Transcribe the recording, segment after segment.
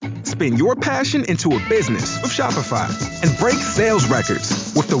spin your passion into a business with Shopify and break sales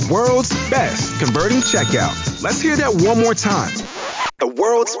records with the world's best converting checkout. Let's hear that one more time. The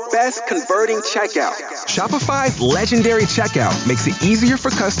world's best converting checkout. Shopify's legendary checkout makes it easier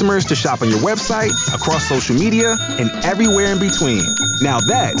for customers to shop on your website, across social media, and everywhere in between. Now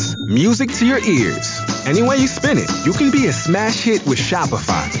that's music to your ears. Any way you spin it, you can be a smash hit with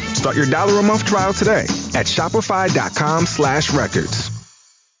Shopify. Start your $1 a month trial today at shopify.com/records.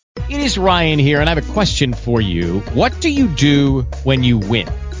 It is Ryan here, and I have a question for you. What do you do when you win?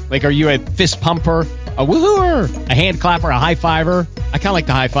 Like, are you a fist pumper, a woohooer, a hand clapper, a high fiver? I kind of like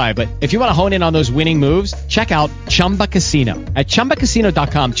the high five, but if you want to hone in on those winning moves, check out Chumba Casino. At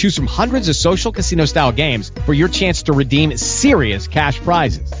ChumbaCasino.com, choose from hundreds of social casino-style games for your chance to redeem serious cash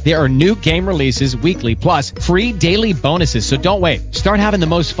prizes. There are new game releases weekly, plus free daily bonuses, so don't wait. Start having the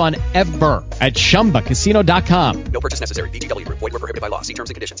most fun ever at ChumbaCasino.com. No purchase necessary. VGW. Void where prohibited by law. See terms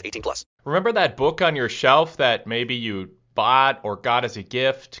and conditions. 18+. Remember that book on your shelf that maybe you bought or got as a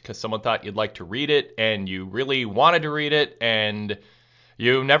gift because someone thought you'd like to read it and you really wanted to read it and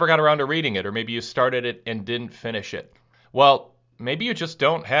you never got around to reading it, or maybe you started it and didn't finish it? Well, maybe you just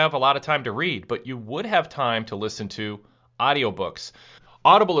don't have a lot of time to read, but you would have time to listen to audiobooks.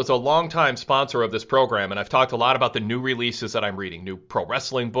 Audible is a longtime sponsor of this program, and I've talked a lot about the new releases that I'm reading, new pro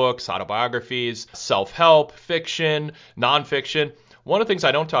wrestling books, autobiographies, self-help, fiction, nonfiction. One of the things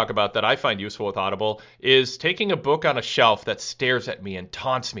I don't talk about that I find useful with Audible is taking a book on a shelf that stares at me and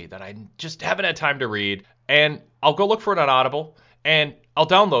taunts me that I just haven't had time to read, and I'll go look for it on Audible, and I'll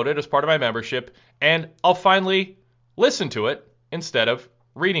download it as part of my membership, and I'll finally listen to it instead of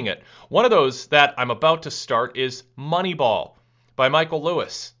reading it. One of those that I'm about to start is Moneyball by Michael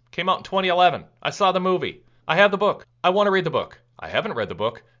Lewis. Came out in 2011. I saw the movie. I have the book. I want to read the book. I haven't read the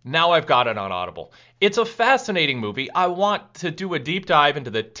book. Now I've got it on Audible. It's a fascinating movie. I want to do a deep dive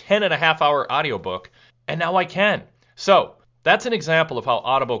into the 10.5-hour audiobook, and now I can. So that's an example of how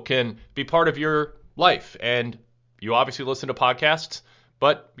Audible can be part of your life. And you obviously listen to podcasts,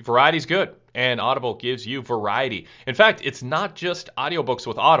 but variety's good, and Audible gives you variety. In fact, it's not just audiobooks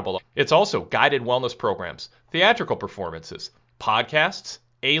with Audible. It's also guided wellness programs, theatrical performances, podcasts,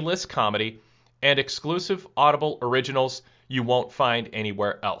 A-list comedy, and exclusive Audible originals you won't find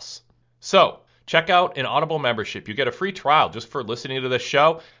anywhere else. So, check out an Audible membership. You get a free trial just for listening to this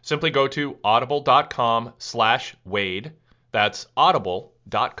show. Simply go to audible.com/Wade. That's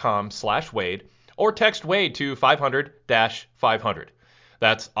audible.com/Wade. Or text Wade to 500-500.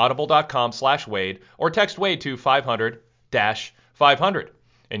 That's audible.com/Wade. Or text Wade to 500-500.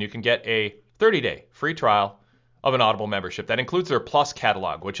 And you can get a 30-day free trial of an Audible membership. That includes their Plus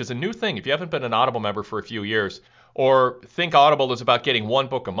catalog, which is a new thing. If you haven't been an Audible member for a few years, or think Audible is about getting one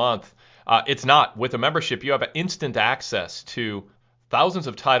book a month, it's not. With a membership, you have instant access to thousands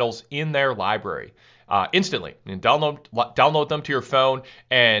of titles in their library instantly. And download them to your phone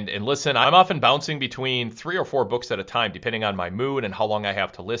and listen. I'm often bouncing between 3 or 4 books at a time, depending on my mood and how long I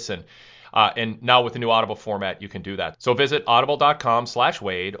have to listen. And now with the new Audible format, you can do that. So visit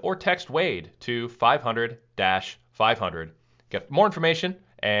audible.com/Wade or text Wade to 500-500. Get more information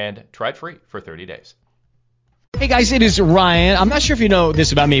and try it free for 30 days. Hey guys, it is Ryan. I'm not sure if you know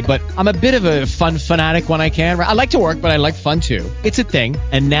this about me, but I'm a bit of a fun fanatic when I can. I like to work, but I like fun too. It's a thing.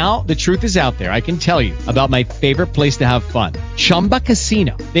 And now the truth is out there. I can tell you about my favorite place to have fun. Chumba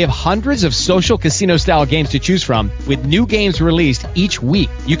Casino. They have hundreds of social casino style games to choose from with new games released each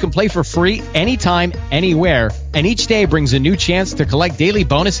week. You can play for free anytime, anywhere. And each day brings a new chance to collect daily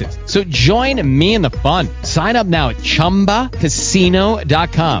bonuses. So join me in the fun. Sign up now at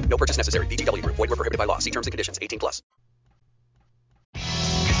ChumbaCasino.com. No purchase necessary. VGW. Void where prohibited by law. See terms and conditions. 18+.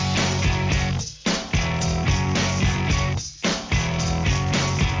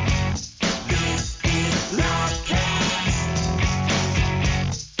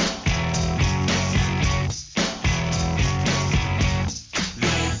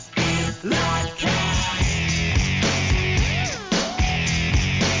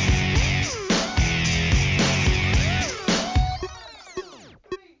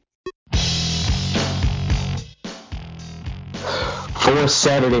 For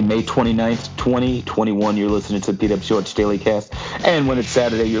Saturday, May 29th, 2021, you're listening to the Beat Up Shorts Daily Cast. And when it's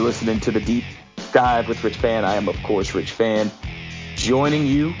Saturday, you're listening to the Deep Dive with Rich Fan. I am, of course, Rich Fan, joining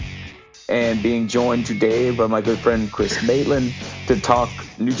you and being joined today by my good friend Chris Maitland to talk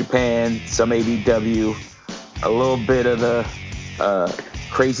New Japan, some AEW, a little bit of the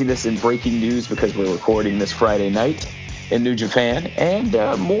craziness and breaking news because we're recording this Friday night in New Japan,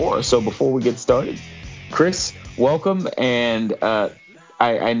 and more. So before we get started, Chris, welcome, and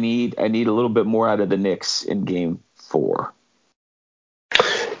I need a little bit more out of the Knicks in Game 4.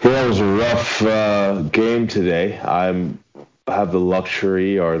 Yeah, it was a rough game today. I have the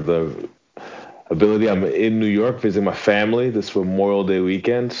luxury or the ability. I'm in New York visiting my family this Memorial Day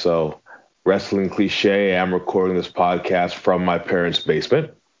weekend. So, wrestling cliche, I'm recording this podcast from my parents'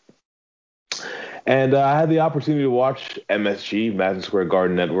 basement. And I had the opportunity to watch MSG, Madison Square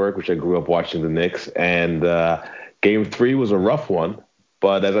Garden Network, which I grew up watching the Knicks. And Game 3 was a rough one.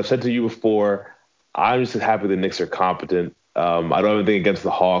 But as I've said to you before, I'm just happy the Knicks are competent. I don't have anything against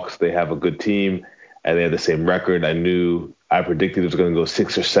the Hawks. They have a good team, and they have the same record. I predicted it was going to go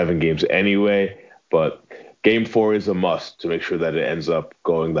 6 or 7 games anyway. But Game 4 is a must to make sure that it ends up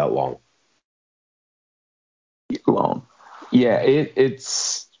going that long. Yeah,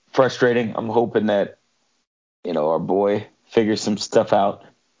 it's frustrating. I'm hoping that, our boy figures some stuff out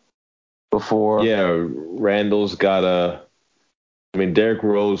before. Yeah, Randall's got Derrick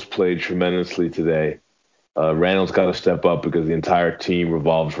Rose played tremendously today. Randall's got to step up because the entire team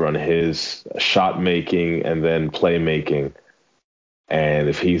revolves around his shot making and then play making. And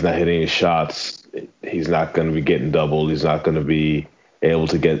if he's not hitting his shots, he's not going to be getting doubled. He's not going to be able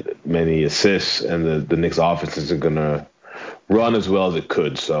to get many assists, and the Knicks offense isn't going to run as well as it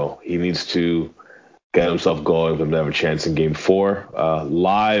could. So he needs to get himself going for him to have a chance in Game 4.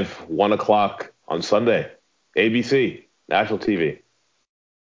 Live, 1 o'clock on Sunday, ABC, national TV.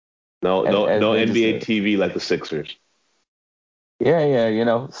 No NBA TV like the Sixers.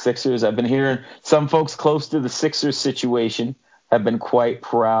 Yeah, Sixers. I've been hearing some folks close to the Sixers situation have been quite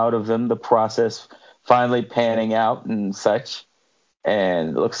proud of them, the process finally panning out and such. And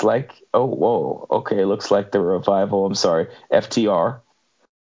it looks like, looks like the revival, FTR.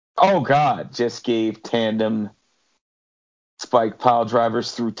 Oh, God, just gave tandem spike pile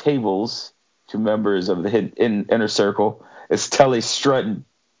drivers through tables to members of the inner circle. It's Tully strutting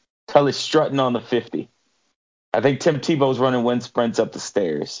on the 50. I think Tim Tebow's running wind sprints up the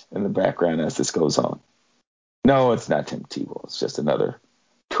stairs in the background as this goes on. No, it's not Tim Tebow. It's just another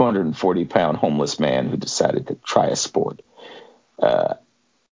 240-pound homeless man who decided to try a sport.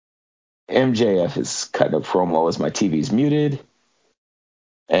 MJF is cutting a promo as my TV's muted.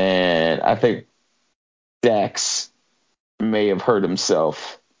 And I think Dax may have hurt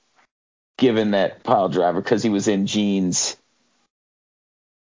himself given that pile driver because he was in jeans.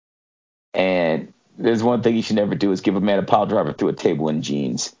 And there's one thing you should never do is give a man a pile driver through a table in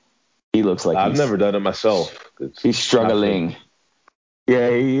jeans. He looks like I've never done it myself. He's struggling. Yeah,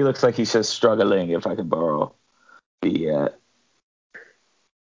 he looks like he's just struggling, if I could borrow the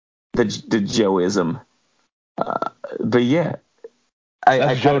Joeism. But yeah.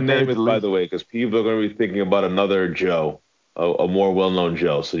 That's Joe Namath, by the way, because people are going to be thinking about another Joe, a more well-known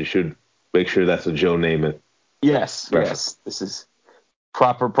Joe. So you should make sure that's a Joe Namath. Yes. This is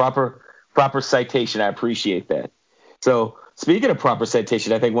proper citation. I appreciate that. So speaking of proper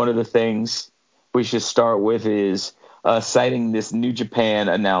citation, I think one of the things we should start with is citing this New Japan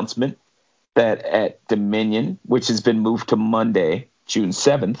announcement that at Dominion, which has been moved to Monday, June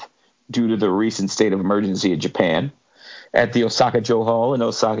 7th, due to the recent state of emergency in Japan, at the Osaka-jo Hall in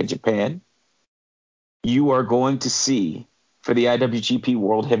Osaka, Japan, you are going to see, for the IWGP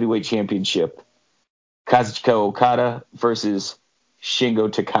World Heavyweight Championship, Kazuchika Okada versus Shingo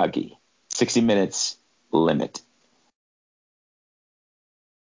Takagi. 60 minutes limit.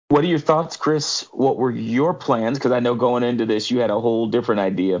 What are your thoughts, Chris? What were your plans? Because I know going into this, you had a whole different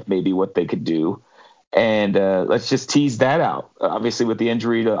idea of maybe what they could do. And let's just tease that out. Obviously, with the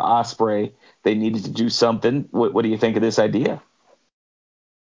injury to Ospreay, they needed to do something. What do you think of this idea?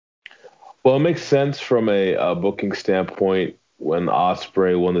 Well, it makes sense from a booking standpoint. When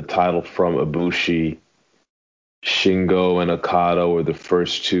Ospreay won the title from Ibushi, Shingo and Okada were the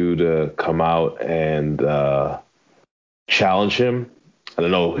first two to come out and challenge him. I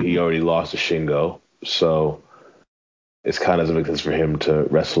don't know, he already lost to Shingo, so it's kind of makes sense for him to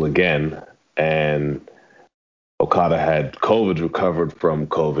wrestle again. And Okada had recovered from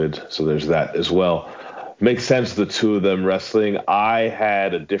COVID, so there's that as well. Makes sense, the two of them wrestling. I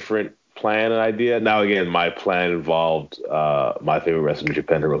had a different plan and idea. Now, again, my plan involved my favorite wrestler in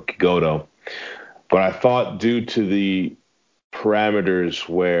Japan, Hiroki Goto. But I thought due to the parameters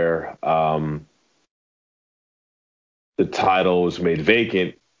where the title was made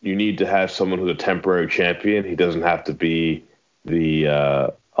vacant, you need to have someone who's a temporary champion. He doesn't have to be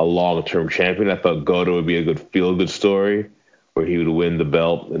a long-term champion. I thought Goto would be a good feel-good story where he would win the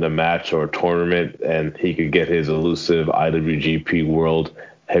belt in a match or a tournament and he could get his elusive IWGP World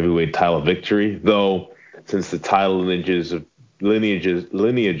Heavyweight title victory. Though, since the title lineages, I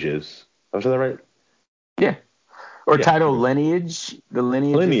said that right? Yeah. Or title lineage. The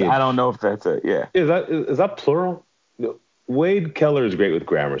lineage. I don't know if that's it. Yeah. Is that plural? Wade Keller is great with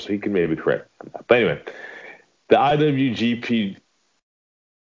grammar, so he can maybe correct that. But anyway, the IWGP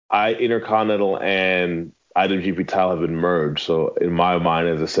Intercontinental and IWGP title have been merged. So in my mind,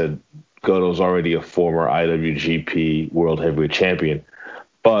 as I said, Goto's already a former IWGP World Heavyweight Champion.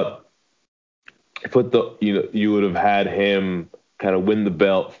 But you would have had him kind of win the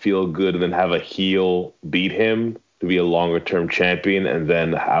belt, feel good, and then have a heel beat him to be a longer-term champion, and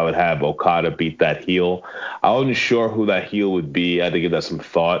then I would have Okada beat that heel. I wasn't sure who that heel would be. I had to give that some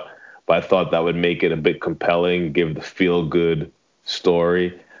thought, but I thought that would make it a bit compelling, give the feel-good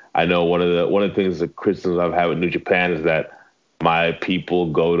story. I know one of the things, the criticisms I've had with New Japan is that my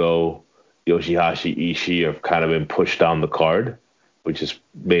people, Goto, Yoshihashi, Ishii, have kind of been pushed down the card, which has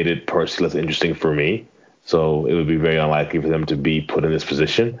made it personally less interesting for me. So it would be very unlikely for them to be put in this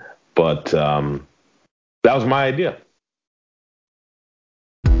position. But that was my idea.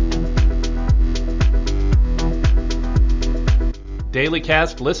 Daily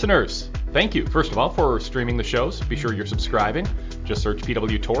Cast listeners, thank you, first of all, for streaming the shows. Be sure you're subscribing. Just search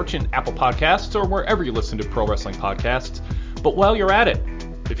PW Torch in Apple Podcasts or wherever you listen to pro wrestling podcasts. But while you're at it,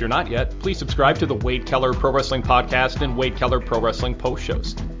 if you're not yet, please subscribe to the Wade Keller Pro Wrestling Podcast and Wade Keller Pro Wrestling Post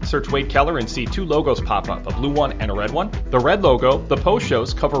Shows. Search Wade Keller and see two logos pop up, a blue one and a red one. The red logo, the post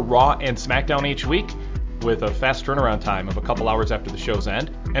shows, cover Raw and SmackDown each week, with a fast turnaround time of a couple hours after the show's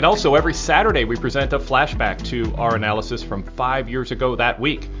end. And also every Saturday we present a flashback to our analysis from 5 years ago that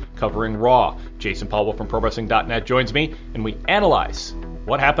week, covering Raw. Jason Paulwell from ProWrestling.net joins me, and we analyze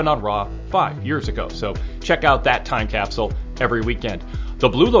what happened on Raw 5 years ago. So check out that time capsule every weekend. The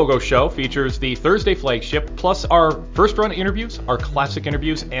Blue Logo Show features the Thursday flagship, plus our first run interviews, our classic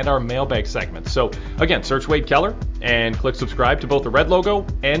interviews, and our mailbag segments. So again, search Wade Keller and click subscribe to both the red logo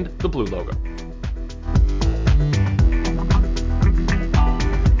and the blue logo.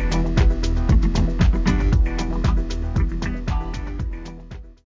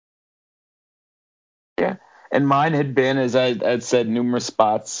 Yeah, and mine had been, as I'd said numerous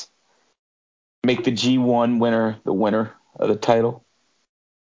spots, make the G1 winner the winner of the title,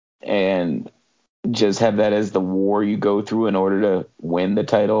 and just have that as the war you go through in order to win the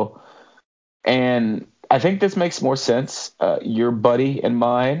title. And I think this makes more sense. Your buddy and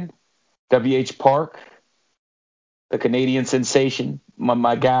mine, W.H. Park, the Canadian sensation,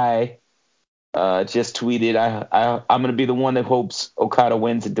 my guy, just tweeted, I'm going to be the one that hopes Okada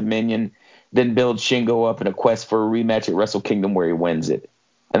wins at Dominion, then build Shingo up in a quest for a rematch at Wrestle Kingdom where he wins it.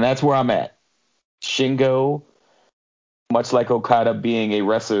 And that's where I'm at. Shingo, much like Okada being a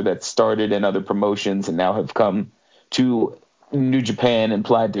wrestler that started in other promotions and now have come to New Japan and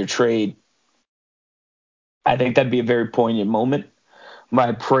plied their trade, I think that'd be a very poignant moment.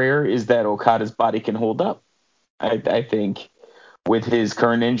 My prayer is that Okada's body can hold up. I think with his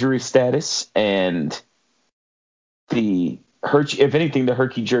current injury status and if anything, the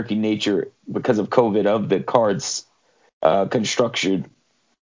herky-jerky nature because of COVID of the cards construction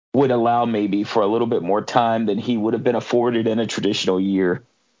would allow maybe for a little bit more time than he would have been afforded in a traditional year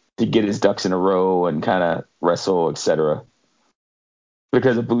to get his ducks in a row and kind of wrestle, etc.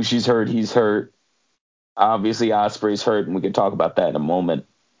 Because Ibushi's hurt, he's hurt. Obviously, Ospreay's hurt, and we can talk about that in a moment.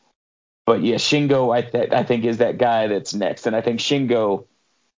 But yeah, Shingo, I think, is that guy that's next. And I think Shingo,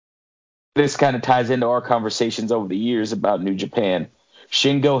 this kind of ties into our conversations over the years about New Japan.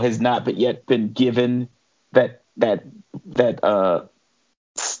 Shingo has not yet been given that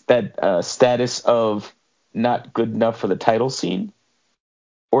status of not good enough for the title scene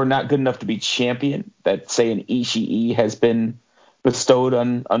or not good enough to be champion that, say, an Ishii has been bestowed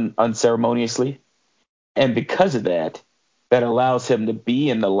unceremoniously. And because of that, that allows him to be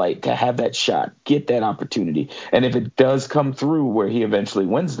in the light, to have that shot, get that opportunity. And if it does come through where he eventually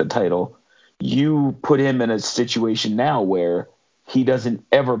wins the title, you put him in a situation now where he doesn't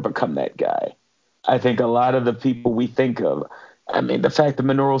ever become that guy. I think a lot of the people we think of, I mean, the fact that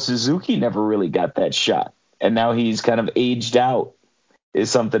Minoru Suzuki never really got that shot, and now he's kind of aged out,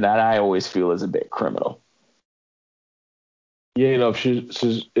 is something that I always feel is a bit criminal. Yeah, if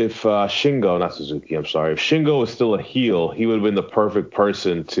Shingo, not Suzuki, I'm sorry, if Shingo was still a heel, he would have been the perfect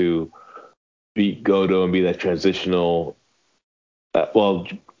person to beat Goto and be that transitional,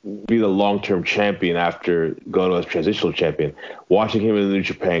 be the long-term champion after Goto as transitional champion. Watching him in the New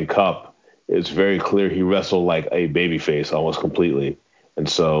Japan Cup, it's very clear he wrestled like a babyface almost completely. And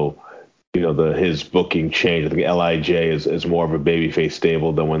so, his booking changed. I think LIJ is more of a babyface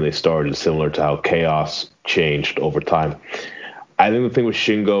stable than when they started, similar to how Chaos changed over time. I think the thing with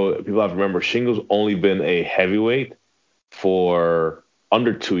Shingo, people have to remember, Shingo's only been a heavyweight for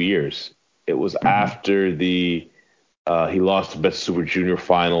under 2 years. It was after he lost the Best Super Junior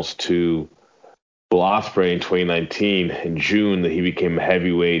finals to Will Ospreay in 2019, in June, that he became a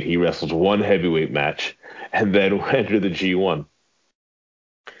heavyweight. He wrestled one heavyweight match and then entered the G1.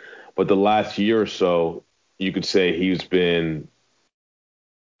 But the last year or so, you could say he's been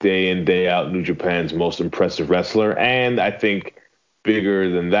day in, day out New Japan's most impressive wrestler. And I think bigger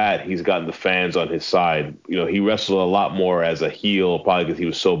than that, he's gotten the fans on his side. You know, he wrestled a lot more as a heel, probably because he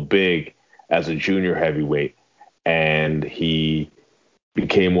was so big as a junior heavyweight. And he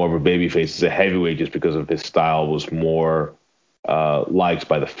became more of a babyface as a heavyweight just because of his style was more liked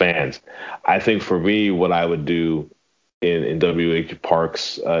by the fans. I think for me, what I would do in W.H.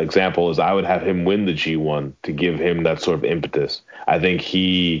 Park's example is I would have him win the G1 to give him that sort of impetus. I think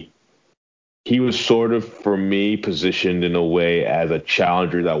he was sort of, for me, positioned in a way as a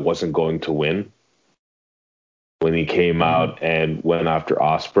challenger that wasn't going to win when he came out and went after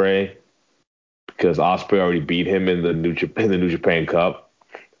Ospreay, because Ospreay already beat him in the New Japan Cup,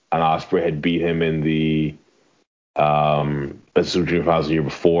 and Ospreay had beat him in the Best of Junior Finals the year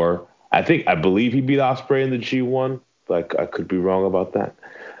before. I believe he beat Ospreay in the G1. Like, I could be wrong about that.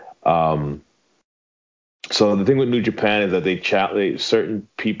 So the thing with New Japan is that certain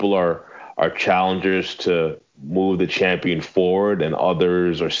people are challengers to move the champion forward, and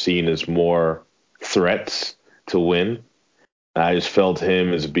others are seen as more threats to win. And I just felt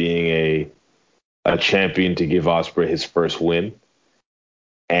him as being a champion to give Ospreay his first win.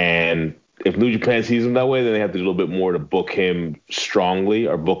 And if New Japan sees him that way, then they have to do a little bit more to book him strongly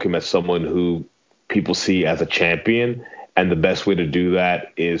or book him as someone who people see as a champion. And the best way to do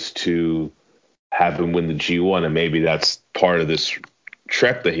that is to have him win the G1. And maybe that's part of this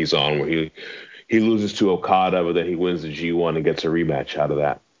trek that he's on, where he loses to Okada, but then he wins the G1 and gets a rematch out of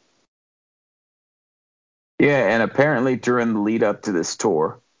that. Yeah, and apparently during the lead up to this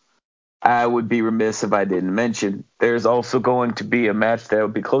tour, I would be remiss if I didn't mention there's also going to be a match that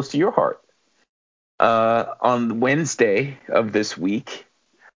would be close to your heart. On Wednesday of this week,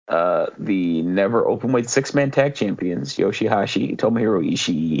 the never openweight six-man tag champions Yoshihashi, Tomohiro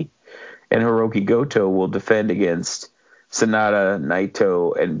Ishii, and Hiroki Goto will defend against Sanada,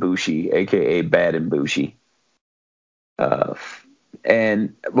 Naito, and Bushi, a.k.a. Bad and Bushi.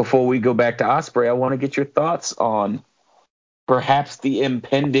 And before we go back to Ospreay, I want to get your thoughts on perhaps the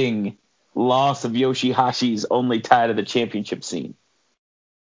impending loss of Yoshihashi's only tie to the championship scene.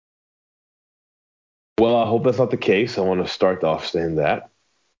 Well, I hope that's not the case. I want to start off saying that.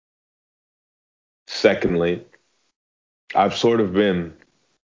 Secondly, I've sort of been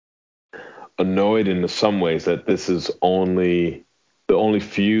annoyed in some ways that this is the only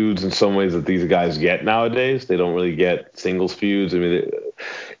feuds in some ways that these guys get nowadays. They don't really get singles feuds. I mean,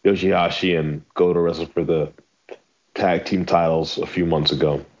 Yoshihashi and Goto wrestled for the tag team titles a few months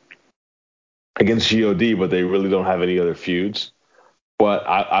ago against GOD, but they really don't have any other feuds. But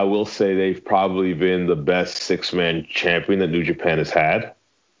I will say they've probably been the best six-man champion that New Japan has had,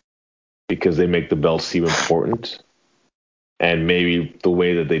 because they make the belts seem important. And maybe the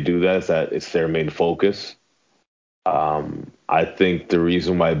way that they do that is that it's their main focus. I think the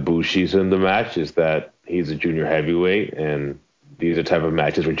reason why Bushi's in the match is that he's a junior heavyweight, and these are type of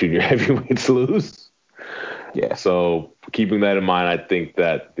matches where junior heavyweights lose. Yeah. So keeping that in mind, I think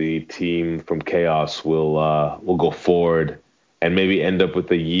that the team from Chaos will go forward and maybe end up with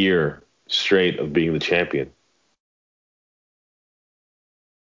a year straight of being the champion.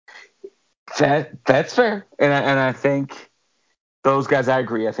 That's fair, and I think those guys, I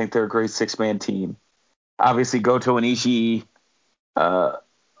agree. I think they're a great six-man team. Obviously, Goto and Ishii,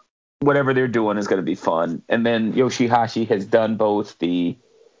 whatever they're doing is going to be fun. And then Yoshihashi has done both the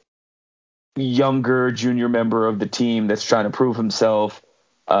younger junior member of the team that's trying to prove himself,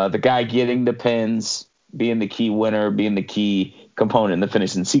 the guy getting the pins, being the key winner, being the key component in the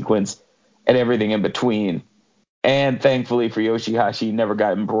finishing sequence, and everything in between. And thankfully for Yoshihashi, never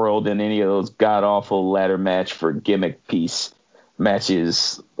got embroiled in any of those god-awful ladder match for gimmick piece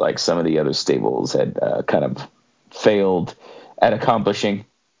matches like some of the other stables had kind of failed at accomplishing.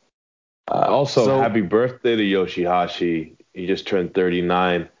 Also, happy birthday to Yoshihashi. He just turned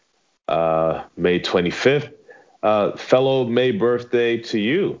 39, May 25th. Fellow May birthday to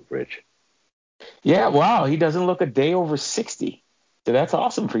you, Rich. Yeah, wow. He doesn't look a day over 60. So that's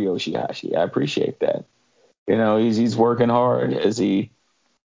awesome for Yoshihashi. I appreciate that. You know, he's working hard as he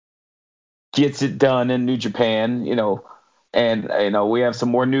gets it done in New Japan, you know. And, you know, we have some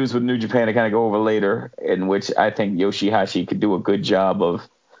more news with New Japan to kind of go over later, in which I think Yoshihashi could do a good job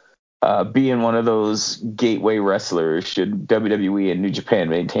of being one of those gateway wrestlers should WWE and New Japan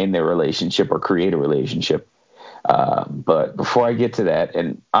maintain their relationship or create a relationship. But before I get to that,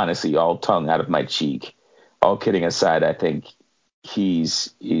 and honestly, all tongue out of my cheek, all kidding aside, I think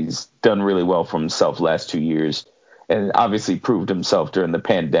he's done really well for himself last 2 years, and obviously proved himself during the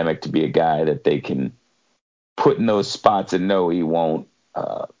pandemic to be a guy that they can put in those spots and know he won't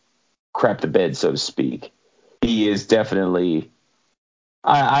crap the bed, so to speak. He is definitely.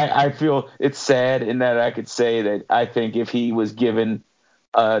 I feel it's sad in that I could say that I think if he was given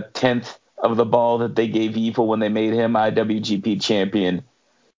a tenth of the ball that they gave Evil when they made him IWGP champion,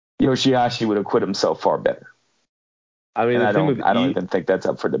 Yoshihashi would have quit himself far better. I mean, And I don't E- even think that's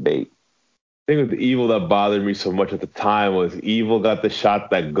up for debate. the thing with Evil that bothered me so much at the time was Evil got the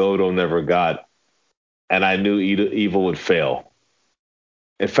shot that Goto never got, and I knew Evil would fail.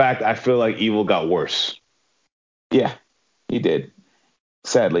 In fact, I feel like Evil got worse. Yeah, he did.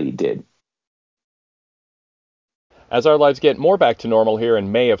 Sadly, he did. As our lives get more back to normal here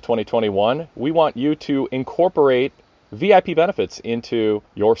in May of 2021, we want you to incorporate VIP benefits into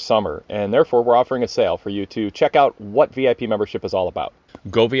your summer, and therefore we're offering a sale for you to check out what VIP membership is all about.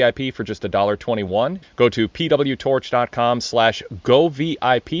 Go VIP for just $1.21. Go to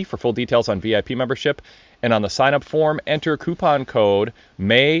pwtorch.com/govip for full details on VIP membership, and on the sign-up form, enter coupon code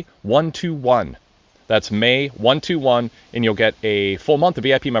MAY121. That's May121, and you'll get a full month of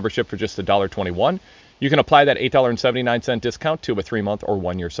VIP membership for just $1.21. You can apply that $8.79 discount to a 3-month or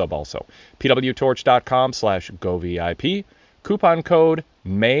 1-year sub also. pwtorch.com/govip. Coupon code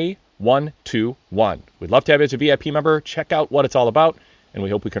MAY121. We'd love to have you as a VIP member. Check out what it's all about, and we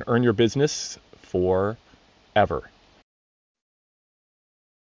hope we can earn your business forever.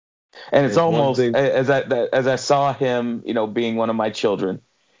 And it's almost as I saw him, being one of my children.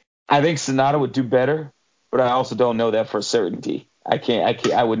 I think Sonata would do better, but I also don't know that for certainty.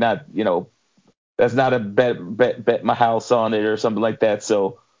 I would not, that's not a bet my house on it or something like that.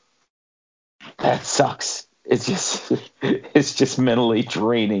 So that sucks. It's just mentally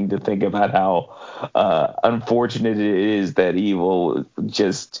draining to think about how unfortunate it is that Evil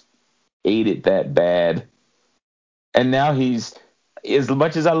just ate it that bad. And now he's, as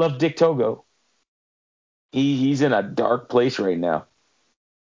much as I love Dick Togo, he's in a dark place right now.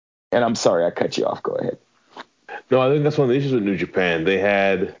 And I'm sorry, I cut you off. Go ahead. No, I think that's one of the issues with New Japan. They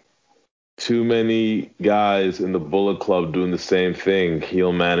had too many guys in the Bullet Club doing the same thing,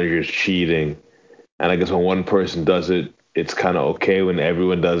 heel managers cheating. And I guess when one person does it, it's kind of okay. When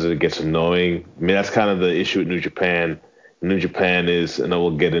everyone does it, it gets annoying. I mean, that's kind of the issue with New Japan. New Japan is, and I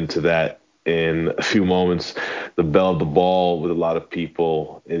will get into that in a few moments, the belle of the ball with a lot of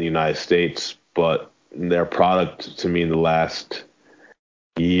people in the United States. But their product, to me, in the last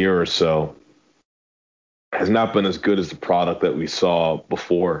year or so, has not been as good as the product that we saw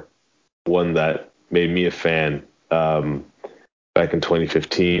before. One that made me a fan back in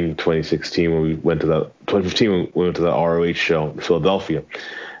 2015, 2016 when we went to that 2015 when we went to that ROH show in Philadelphia,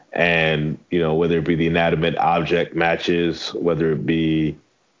 and whether it be the inanimate object matches, whether it be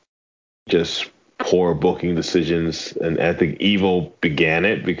just poor booking decisions, and I think Evil began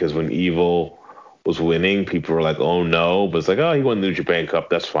it because when Evil was winning, people were like, "Oh no," but it's like, "Oh, he won the New Japan Cup,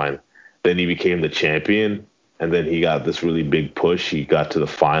 that's fine." Then he became the champion, and then he got this really big push. He got to the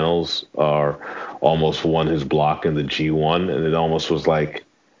finals, or almost won his block in the G1, and it almost was like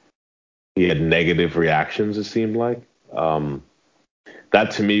he had negative reactions, it seemed like.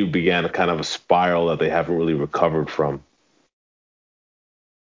 That, to me, began a kind of a spiral that they haven't really recovered from.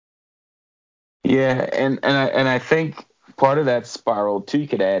 Yeah, and I think part of that spiral, too, you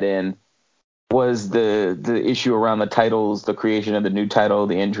could add in, was the issue around the titles, the creation of the new title,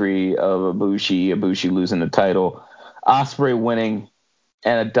 the injury of Ibushi losing the title, Ospreay winning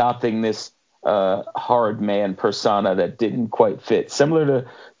and adopting this hard man persona that didn't quite fit. Similar to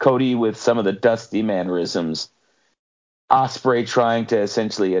Cody with some of the dusty mannerisms, Ospreay trying to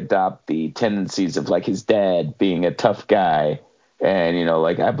essentially adopt the tendencies of like his dad being a tough guy. And,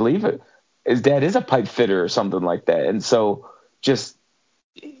 I believe his dad is a pipe fitter or something like that. And so just,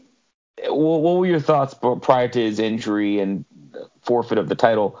 what were your thoughts prior to his injury and forfeit of the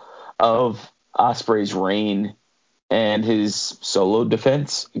title of Ospreay's reign and his solo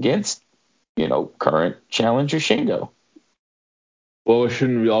defense against, current challenger Shingo? Well, what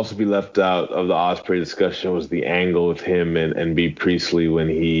shouldn't also be left out of the Ospreay discussion was the angle with him and Bea Priestley when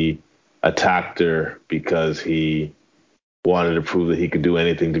he attacked her because he wanted to prove that he could do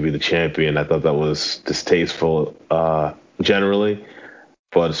anything to be the champion. I thought that was distasteful generally,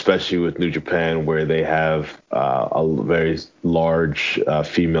 but especially with New Japan, where they have a very large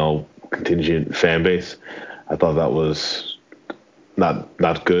female contingent fan base. I thought that was not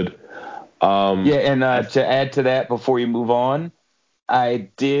good. And to add to that, before you move on, I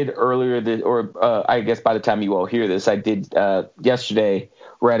did earlier, I guess by the time you all hear this, I did yesterday,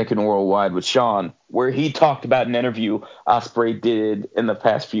 Radican Worldwide with Sean, where he talked about an interview Ospreay did in the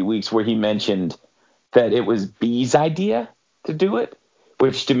past few weeks where he mentioned that it was B's idea to do it,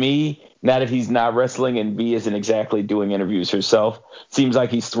 which to me, now that he's not wrestling and B isn't exactly doing interviews herself, seems like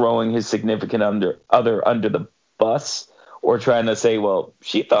he's throwing his significant other under the bus or trying to say, well,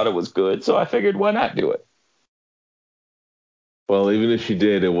 she thought it was good, so I figured why not do it? Well, even if she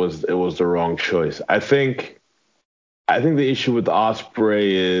did, it was the wrong choice. I think the issue with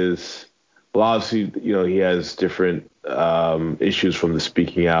Ospreay is, well, obviously, he has different issues from the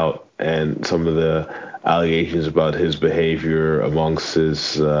speaking out and some of the allegations about his behavior amongst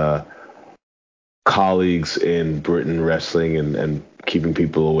his colleagues in Britain wrestling and keeping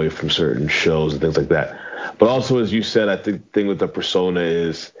people away from certain shows and things like that. But also, as you said, I think the thing with the persona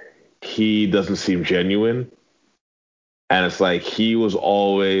is he doesn't seem genuine. And it's like he was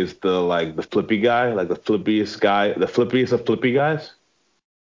always the flippy guy, like the flippiest of flippy guys.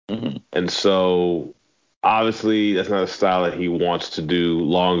 Mm-hmm. And so obviously that's not a style that he wants to do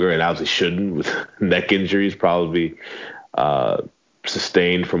longer, and obviously shouldn't, with neck injuries probably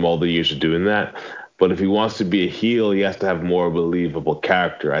sustained from all the years of doing that. But if he wants to be a heel, he has to have more believable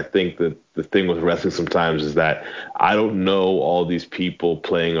character. I think that the thing with wrestling sometimes is that I don't know all these people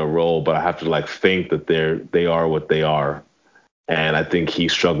playing a role, but I have to think that they are what they are. And I think he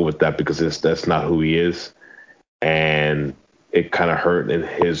struggled with that because that's not who he is. And it kind of hurt in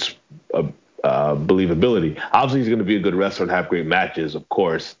his believability. Obviously, he's going to be a good wrestler and have great matches. Of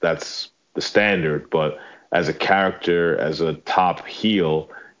course, that's the standard. But as a character, as a top heel,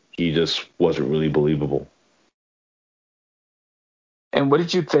 he just wasn't really believable. And what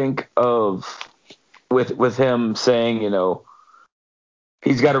did you think of with him saying,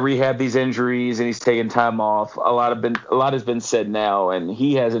 he's got to rehab these injuries and he's taking time off? A lot has been said now, and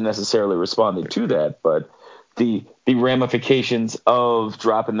he hasn't necessarily responded to that. But the ramifications of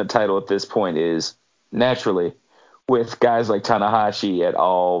dropping the title at this point is naturally with guys like Tanahashi et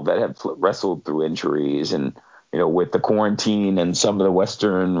al. That have wrestled through injuries, and with the quarantine and some of the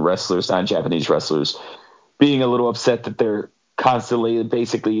Western wrestlers, non-Japanese wrestlers, being a little upset that they're constantly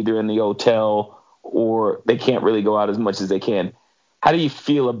basically either in the hotel or they can't really go out as much as they can. How do you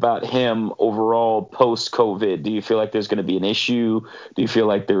feel about him overall post-COVID? Do you feel like there's going to be an issue? Do you feel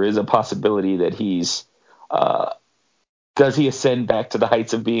like there is a possibility that he's does he ascend back to the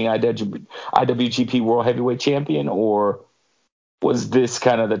heights of being IWGP World Heavyweight Champion, or was this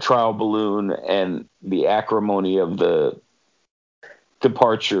kind of the trial balloon and the acrimony of the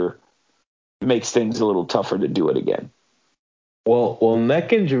departure makes things a little tougher to do it again? Well,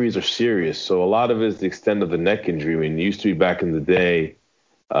 neck injuries are serious. So a lot of it is the extent of the neck injury. I mean, it used to be back in the day,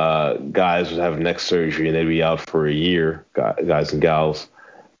 guys would have neck surgery and they'd be out for a year, guys and gals.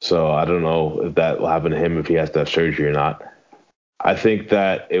 So I don't know if that will happen to him if he has to have surgery or not. I think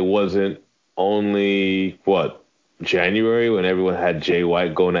that it wasn't only, January when everyone had Jay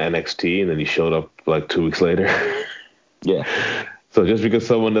White going to NXT and then he showed up 2 weeks later. Yeah. So just because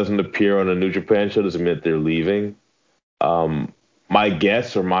someone doesn't appear on a New Japan show doesn't mean that they're leaving. My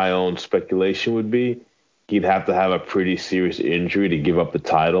guess or my own speculation would be he'd have to have a pretty serious injury to give up the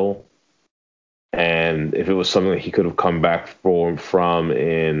title. And if it was something that he could have come back from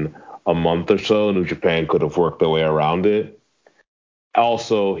in a month or so, New Japan could have worked their way around it.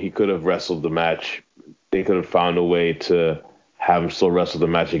 Also, he could have wrestled the match. They could have found a way to have him still wrestle the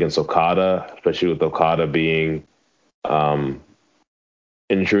match against Okada, especially with Okada being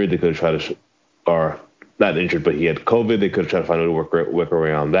injured. They could have tried to, or not injured, but he had COVID. They could have tried to find a way to work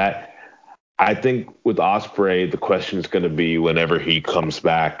around that. I think with Ospreay, the question is going to be whenever he comes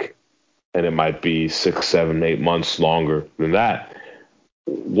back, and it might be 6, 7, 8 months longer than that,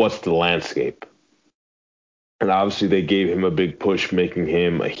 what's the landscape? And obviously they gave him a big push, making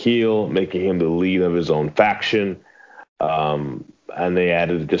him a heel, making him the lead of his own faction. And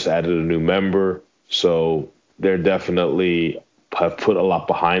they just added a new member. So they're definitely have put a lot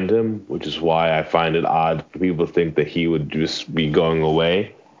behind him, which is why I find it odd for people to think that he would just be going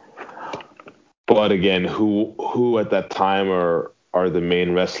away. But again, who at that time are the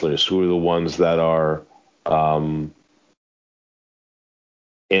main wrestlers? Who are the ones that are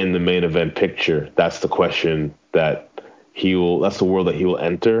in the main event picture? That's the question that's the world that he will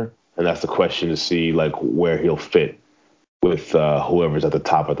enter. And that's the question to see where he'll fit with whoever's at the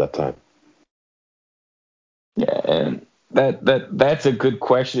top at that time. Yeah. And that's a good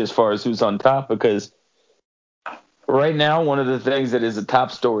question as far as who's on top, because right now, one of the things that is a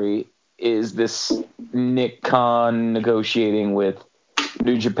top story is this Nick Khan negotiating with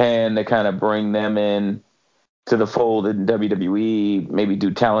New Japan to kind of bring them in to the fold in WWE, maybe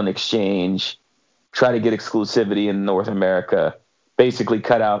do talent exchange, try to get exclusivity in North America, basically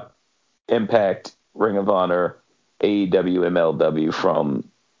cut out Impact, Ring of Honor, AEW, MLW from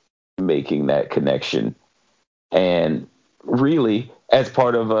making that connection. And really, as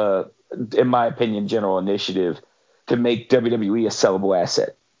part of in my opinion, general initiative to make WWE a sellable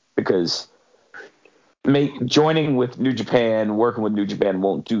asset, because joining with New Japan, working with New Japan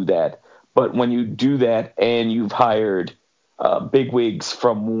won't do that. But when you do that and you've hired bigwigs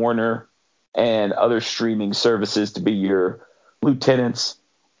from Warner and other streaming services to be your lieutenants,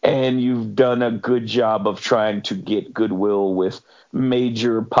 and you've done a good job of trying to get goodwill with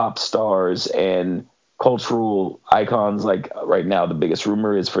major pop stars and cultural icons, like right now the biggest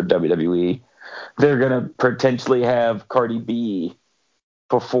rumor is for WWE, they're going to potentially have Cardi B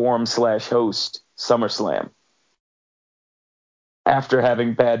perform/host SummerSlam after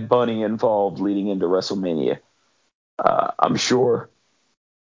having Bad Bunny involved leading into WrestleMania. I'm sure.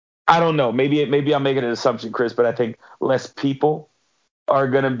 I don't know. Maybe I'm making an assumption, Chris, but I think less people are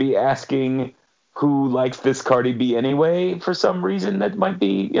going to be asking who likes this Cardi B anyway for some reason. That might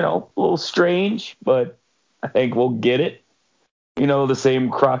be, a little strange, but I think we'll get it. The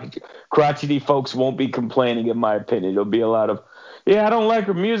same crotchety folks won't be complaining, in my opinion. It'll be a lot of, I don't like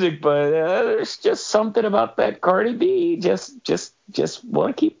her music, but there's just something about that Cardi B. Just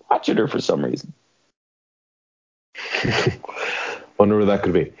want to keep watching her for some reason. Wonder where that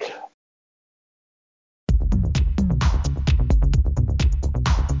could be.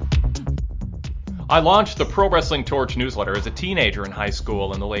 I launched the Pro Wrestling Torch newsletter as a teenager in high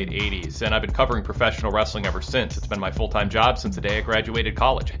school in the late 80s, and I've been covering professional wrestling ever since. It's been my full-time job since the day I graduated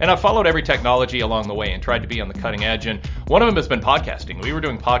college. And I've followed every technology along the way and tried to be on the cutting edge, and one of them has been podcasting. We were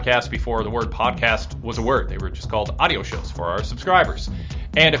doing podcasts before the word podcast was a word. They were just called audio shows for our subscribers.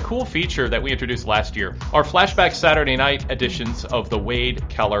 And a cool feature that we introduced last year are flashback Saturday night editions of the Wade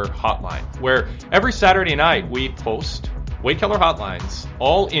Keller Hotline, where every Saturday night we post Wade Keller Hotlines,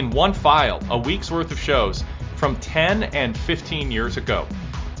 all in one file, a week's worth of shows from 10 and 15 years ago.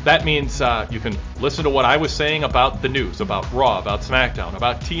 That means you can listen to what I was saying about the news, about Raw, about SmackDown,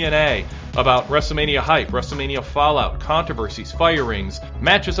 about TNA, about WrestleMania hype, WrestleMania fallout, controversies, firings,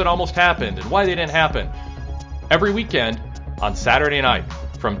 matches that almost happened, and why they didn't happen. Every weekend on Saturday night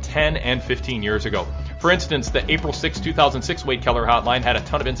from 10 and 15 years ago. For instance, the April 6, 2006 Wade Keller Hotline had a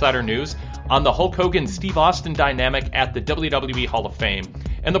ton of insider news on the Hulk Hogan-Steve Austin dynamic at the WWE Hall of Fame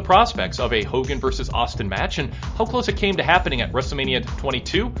and the prospects of a Hogan versus Austin match and how close it came to happening at WrestleMania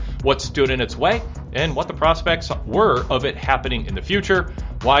 22, what stood in its way, and what the prospects were of it happening in the future,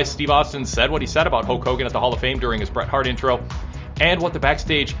 why Steve Austin said what he said about Hulk Hogan at the Hall of Fame during his Bret Hart intro, and what the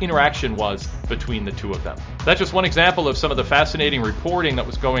backstage interaction was between the two of them. That's just one example of some of the fascinating reporting that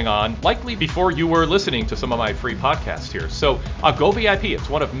was going on, likely before you were listening to some of my free podcasts here. So go VIP. It's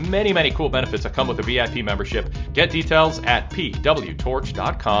one of many, many cool benefits that come with a VIP membership. Get details at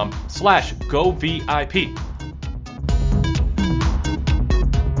pwtorch.com/govip.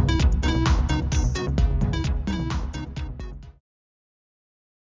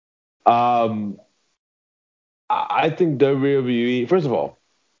 I think WWE, first of all,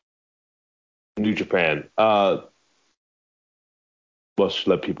 New Japan. Let's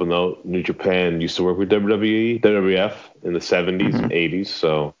let people know New Japan used to work with WWE, WWF in the 70s and 80s,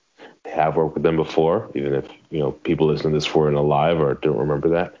 so they have worked with them before, even if people listening to this weren't alive or don't remember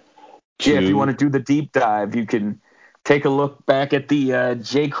that. Yeah, if you want to do the deep dive, you can take a look back at the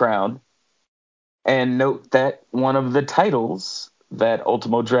J Crown and note that one of the titles that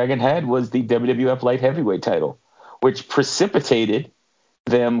Ultimo Dragon had was the WWF Light Heavyweight title, which precipitated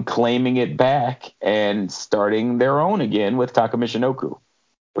them claiming it back and starting their own again with Taka Michinoku,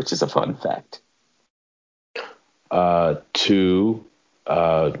 which is a fun fact. Two,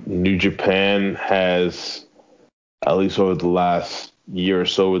 New Japan has, at least over the last year or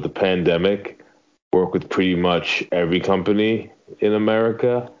so with the pandemic, worked with pretty much every company in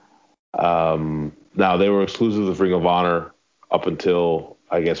America. Now, they were exclusive with Ring of Honor up until,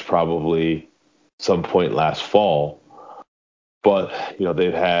 I guess, probably some point last fall. But,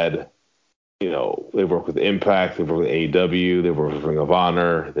 they've had, they've worked with Impact, they've worked with AEW, they've worked with Ring of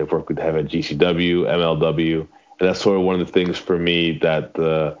Honor, they've worked with GCW, MLW. And that's sort of one of the things for me that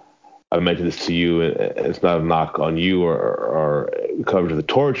I mentioned this to you. It's not a knock on you or coverage of the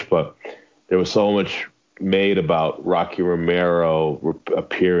Torch, but there was so much made about Rocky Romero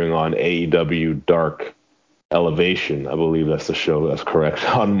appearing on AEW Dark Elevation. I believe that's the show, that's correct,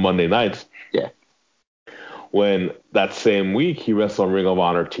 on Monday nights. Yeah. When that same week he wrestled on Ring of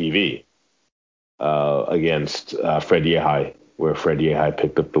Honor TV against Fred Yehi, where Fred Yehi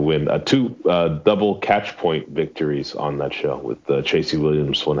picked up the win. Two double catch point victories on that show with Tracy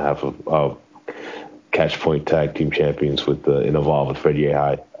Williams, 1/2 of catch point tag team champions with in Evolve with Fred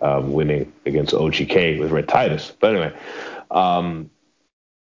Yehi winning against OGK with Red Titus. But anyway,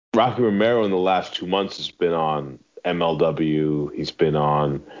 Rocky Romero in the last 2 months has been on MLW. He's been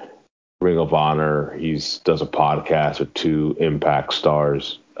on Ring of Honor. He does a podcast with 2 Impact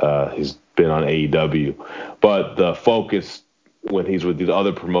stars. He's been on AEW. But the focus when he's with these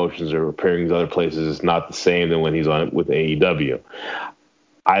other promotions or appearing in other places is not the same than when he's on with AEW.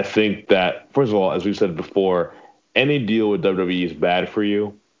 I think that, first of all, as we've said before, any deal with WWE is bad for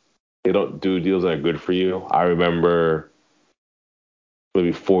you. They don't do deals that are good for you. I remember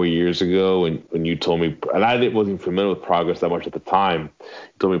maybe 4 years ago when you told me, and I wasn't familiar with Progress that much at the time, you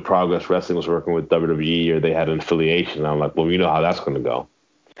told me Progress Wrestling was working with WWE or they had an affiliation. And I'm like, well, you know how that's going to go.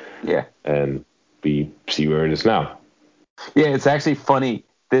 Yeah. And see where it is now. Yeah, it's actually funny.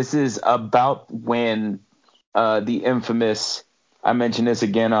 This is about when the infamous, I mentioned this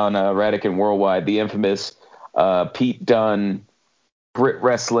again on Radican Worldwide, the infamous Pete Dunne, Brit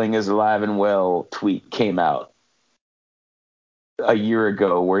Wrestling is alive and well tweet came out a year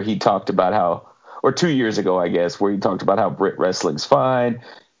ago where he talked about how, or 2 years ago, I guess, where he talked about how Brit Wrestling's fine.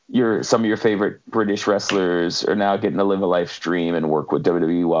 Some of your favorite British wrestlers are now getting to live a life stream and work with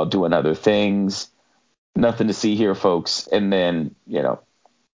WWE while doing other things. Nothing to see here, folks. And then,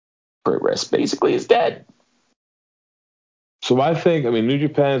 Brit Rest basically is dead. So I think, New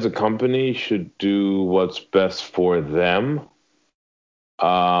Japan as a company should do what's best for them.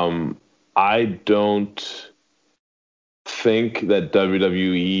 I don't think that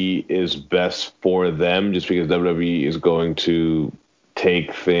WWE is best for them just because WWE is going to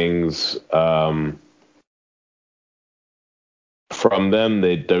take things from them.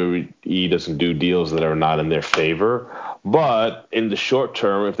 WWE doesn't do deals that are not in their favor. But in the short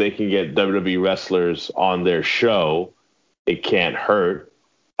term, if they can get WWE wrestlers on their show, it can't hurt.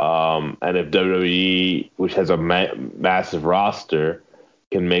 And if WWE, which has a massive roster,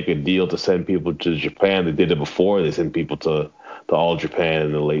 can make a deal to send people to Japan, they did it before. They sent people to All Japan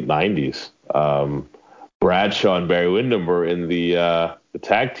in the late 90s. Bradshaw and Barry Windham were in the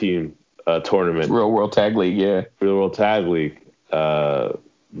tag team tournament. Real World Tag League, yeah. Real World Tag League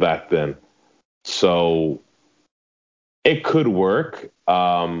back then. So it could work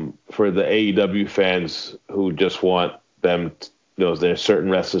for the AEW fans who just want them, there's certain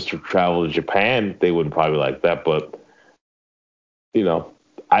wrestlers to travel to Japan. They wouldn't probably like that, but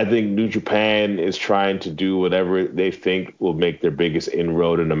I think New Japan is trying to do whatever they think will make their biggest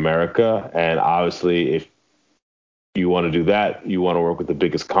inroad in America. And obviously, if you want to do that, you want to work with the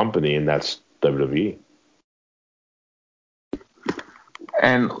biggest company, and that's WWE.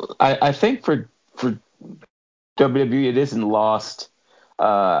 And I think for WWE, it isn't lost.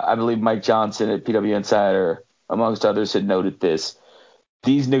 I believe Mike Johnson at PW Insider, amongst others, had noted this.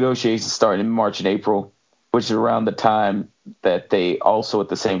 These negotiations start in March and April, which is around the time that they also at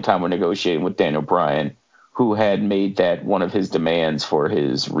the same time were negotiating with Daniel Bryan, who had made that one of his demands for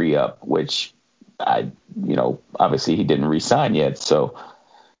his re-up, which obviously he didn't re-sign yet. So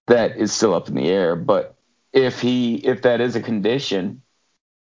that is still up in the air. But if that is a condition,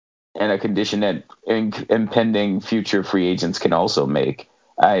 and a condition that impending future free agents can also make,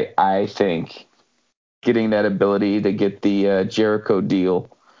 I think getting that ability to get the Jericho deal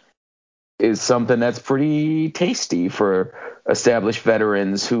is something that's pretty tasty for established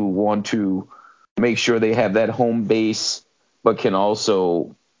veterans who want to make sure they have that home base, but can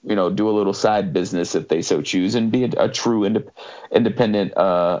also, do a little side business if they so choose and be a true independent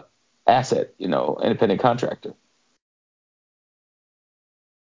asset, independent contractor.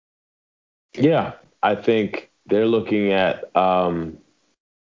 Yeah, I think they're looking at both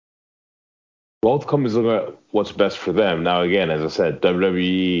companies looking at what's best for them. Now, again, as I said,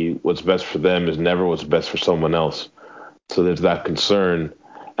 WWE, what's best for them is never what's best for someone else. So there's that concern.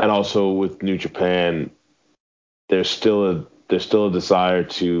 And also with New Japan, there's still a desire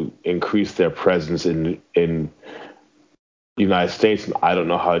to increase their presence in the United States. And I don't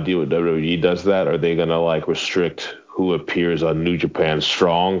know how to deal with WWE does that. Are they going to restrict who appears on New Japan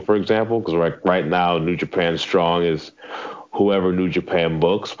Strong, for example? Because right now, New Japan Strong is whoever New Japan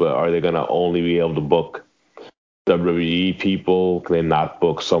books, but are they going to only be able to book WWE people? Can they not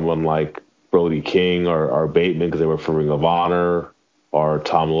book someone like Brody King or Bateman because they work for Ring of Honor, or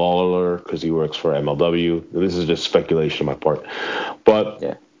Tom Lawler because he works for MLW? This is just speculation on my part. But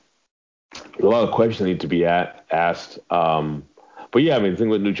yeah, a lot of questions need to be asked. But yeah, the thing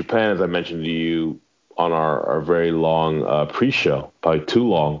with New Japan, as I mentioned to you on our very long pre-show, probably too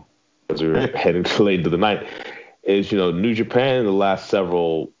long, as we were heading too late into the night, is, New Japan in the last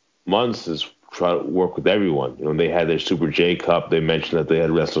several months is trying to work with everyone. They had their Super J Cup. They mentioned that they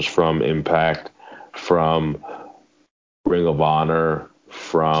had wrestlers from Impact, from Ring of Honor,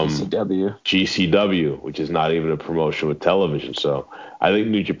 from GCW, which is not even a promotion with television. So I think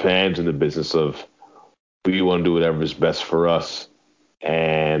New Japan's in the business of, we want to do whatever is best for us.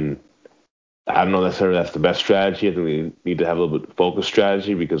 And I don't know necessarily that's the best strategy. I think we need to have a little bit of focused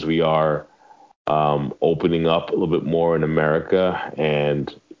strategy because we are opening up a little bit more in America.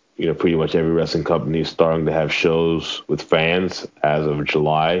 And, pretty much every wrestling company is starting to have shows with fans as of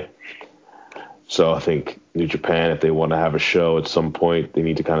July. So I think New Japan, if they want to have a show at some point, they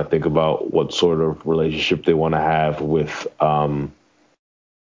need to kind of think about what sort of relationship they want to have with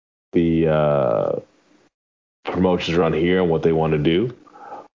the promotions around here and what they want to do.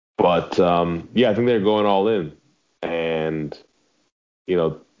 But, I think they're going all in. And,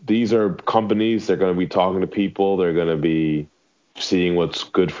 these are companies. They're going to be talking to people. They're going to be seeing what's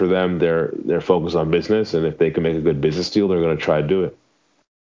good for them. They're focused on business. And if they can make a good business deal, they're going to try to do it.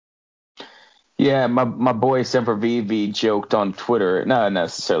 Yeah, my boy Semper Vivi joked on Twitter. Not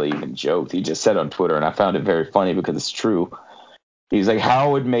necessarily even joked. He just said on Twitter, and I found it very funny because it's true. He's like,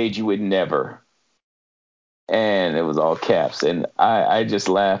 Howard made you would never. And it was all caps. And I just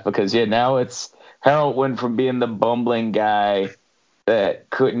laughed because, now it's Harold went from being the bumbling guy that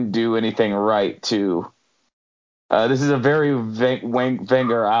couldn't do anything right to this is a very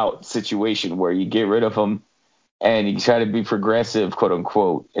Wenger out situation where you get rid of him and you try to be progressive, quote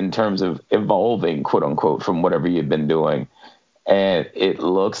unquote, in terms of evolving, quote unquote, from whatever you've been doing. And it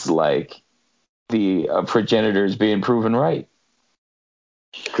looks like the progenitor is being proven right.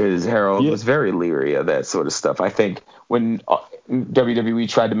 Because Harold was very leery of that sort of stuff. I think when WWE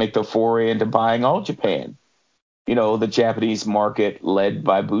tried to make the foray into buying All Japan, the Japanese market led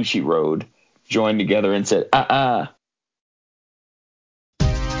by Bushiroad joined together and said,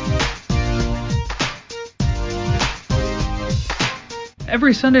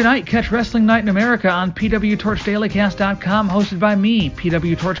 Every Sunday night, catch Wrestling Night in America on PWTorchDailyCast.com, hosted by me,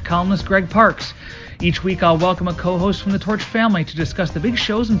 PW Torch columnist Greg Parks. Each week, I'll welcome a co-host from the Torch family to discuss the big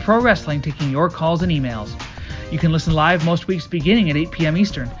shows in pro wrestling, taking your calls and emails. You can listen live most weeks beginning at 8 p.m.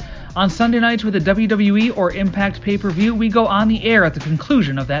 Eastern. On Sunday nights with a WWE or Impact pay-per-view, we go on the air at the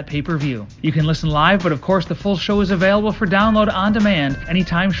conclusion of that pay-per-view. You can listen live, but of course the full show is available for download on demand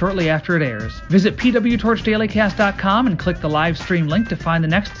anytime shortly after it airs. Visit PWTorchDailyCast.com and click the live stream link to find the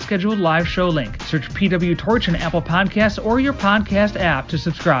next scheduled live show link. Search PW Torch in Apple Podcasts or your podcast app to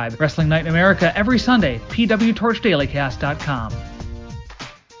subscribe. Wrestling Night in America every Sunday, PWTorchDailyCast.com.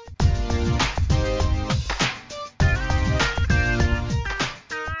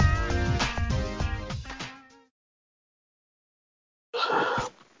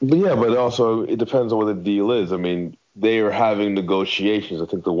 But also it depends on what the deal is. I mean, they are having negotiations. I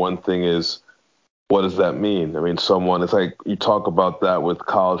think the one thing is, what does that mean? I mean, it's like you talk about that with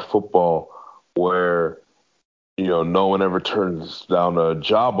college football where, no one ever turns down a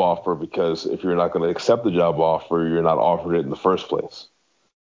job offer because if you're not going to accept the job offer, you're not offered it in the first place.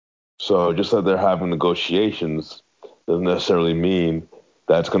 So just that they're having negotiations doesn't necessarily mean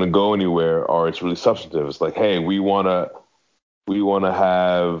that it's going to go anywhere or it's really substantive. It's like, hey, we want to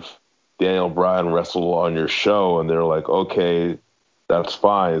have Daniel Bryan wrestle on your show. And they're like, okay, that's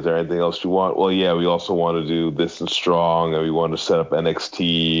fine. Is there anything else you want? Well, yeah, we also want to do this and Strong, and we want to set up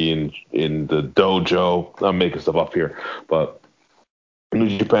NXT in the dojo. I'm making stuff up here. But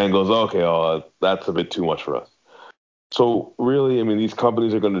New Japan goes, okay, that's a bit too much for us. So really, I mean, these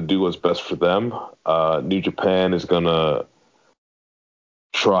companies are going to do what's best for them. New Japan is going to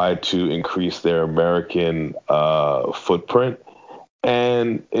try to increase their American footprint.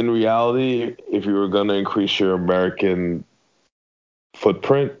 And in reality, if you were going to increase your American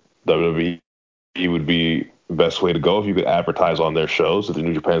footprint, WWE would be the best way to go if you could advertise on their shows. If the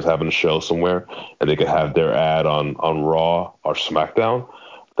New Japan's having a show somewhere and they could have their ad on Raw or SmackDown,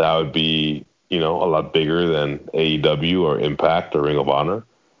 that would be, a lot bigger than AEW or Impact or Ring of Honor.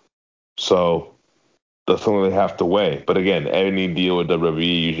 So that's something they have to weigh. But again, any deal with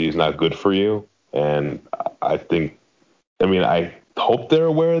WWE usually is not good for you. And I hope they're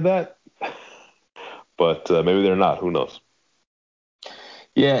aware of that, but maybe they're not. Who knows?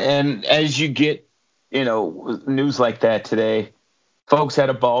 Yeah, and as you get, news like that today, folks had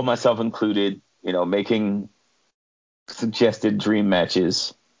a ball, myself included, making suggested dream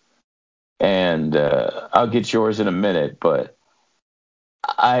matches. And I'll get yours in a minute, but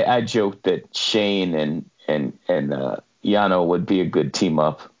I joked that Shane and Yano would be a good team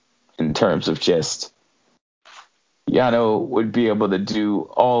up in terms of just Yano would be able to do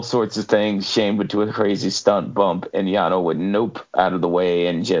all sorts of things. Shane would do a crazy stunt bump, and Yano would nope out of the way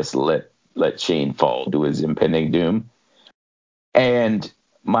and just let Shane fall to his impending doom. And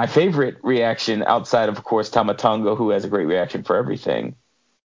my favorite reaction, outside of course, Tama Tonga, who has a great reaction for everything,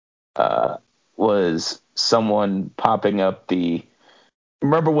 was someone popping up the.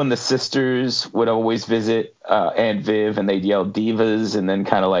 Remember when the sisters would always visit Aunt Viv and they'd yell divas and then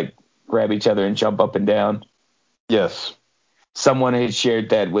kind of like grab each other and jump up and down? Yes. Someone had shared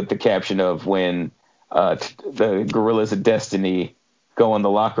that with the caption of when the Gorillas of Destiny go in the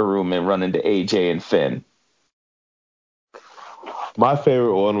locker room and run into AJ and Finn. My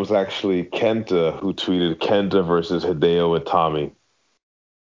favorite one was actually Kenta, who tweeted Kenta versus Hideo Itami.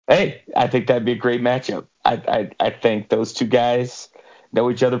 Hey, I think that'd be a great matchup. I think those two guys know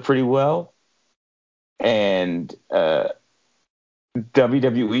each other pretty well. And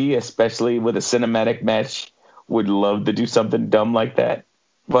WWE, especially with a cinematic match, would love to do something dumb like that.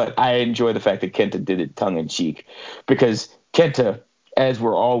 But I enjoy the fact that Kenta did it tongue-in-cheek. Because Kenta, as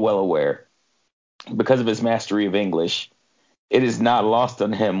we're all well aware, because of his mastery of English, it is not lost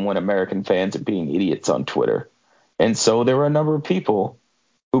on him when American fans are being idiots on Twitter. And so there were a number of people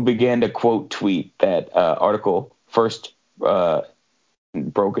who began to quote tweet that article first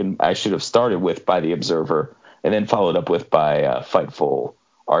broken, I should have started with, by The Observer, and then followed up with by Fightful,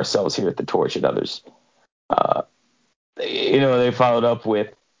 ourselves here at The Torch, and others. They followed up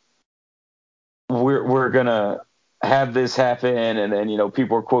with, we're going to have this happen, and then,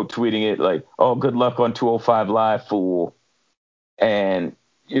 people are quote tweeting it like, oh, good luck on 205 Live, fool. And,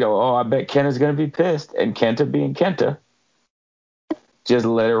 I bet Kenta's going to be pissed. And Kenta being Kenta, just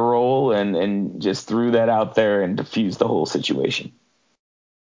let it roll and just threw that out there and diffused the whole situation.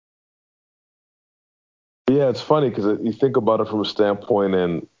 Yeah, it's funny because you think about it from a standpoint,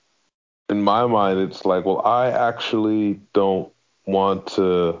 and in my mind, it's like, well, I actually don't want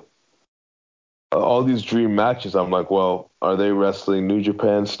to. All these dream matches, I'm like, well, are they wrestling New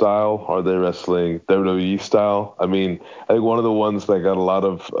Japan style? Are they wrestling WWE style? I mean, I think one of the ones that got a lot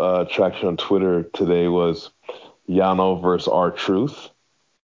of traction on Twitter today was Yano versus R-Truth.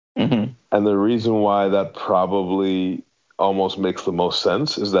 Mm-hmm. And the reason why that probably almost makes the most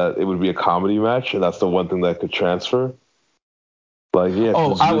sense is that it would be a comedy match, and that's the one thing that could transfer. Like, yeah.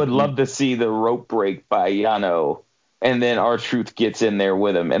 Oh, I would love to see the rope break by Yano, and then R-Truth gets in there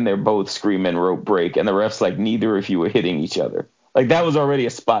with him, and they're both screaming rope break, and the ref's like, neither of you are hitting each other. Like, that was already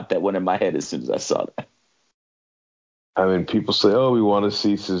a spot that went in my head as soon as I saw that. I mean, people say, oh, we want to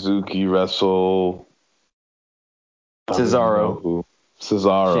see Suzuki wrestle Cesaro.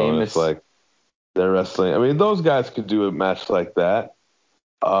 Cesaro. Sheamus. And it's like, they're wrestling. I mean, those guys could do a match like that.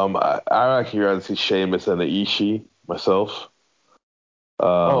 I actually rather see Sheamus and the Ishii myself.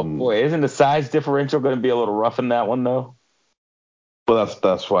 Oh boy, isn't the size differential going to be a little rough in that one though? Well,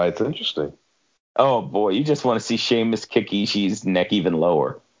 that's why it's interesting. Oh boy, you just want to see Sheamus kick Ishii's neck even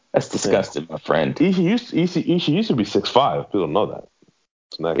lower. That's disgusting, my friend. Ishii used to be 6'5". People don't know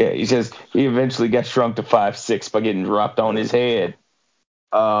that. Yeah, he eventually got shrunk to 5'6" by getting dropped on his head.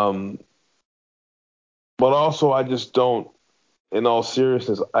 But also, I just don't. In all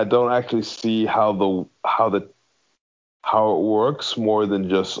seriousness, I don't actually see how it works more than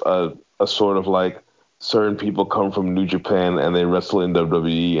just a sort of like certain people come from New Japan and they wrestle in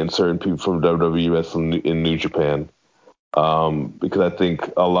WWE, and certain people from WWE wrestle in New Japan. Because I think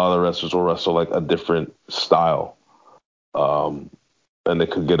a lot of the wrestlers will wrestle like a different style, and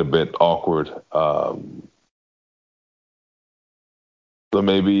it could get a bit awkward. So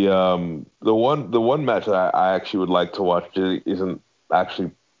maybe the one match that I actually would like to watch isn't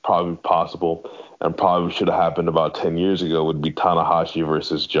actually probably possible and probably should have happened about 10 years ago would be Tanahashi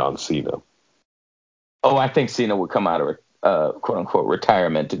versus John Cena. Oh, I think Cena would come out of quote unquote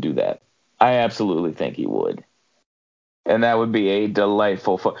retirement to do that. I absolutely think he would. And that would be a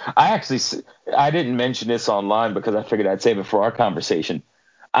delightful I didn't mention this online because I figured I'd save it for our conversation.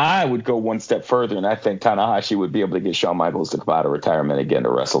 I would go one step further, and I think Tanahashi would be able to get Shawn Michaels to come out of retirement again to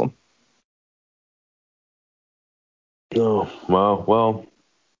wrestle him. Oh, well.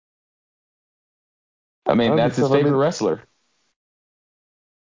 I mean, that's his favorite wrestler.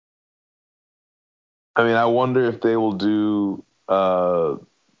 I mean, I wonder if they will do some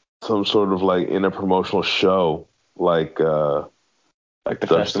sort of like interpromotional show like the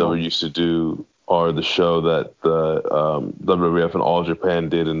festival used to do, or the show that the WWF and All Japan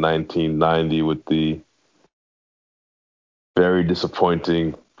did in 1990 with the very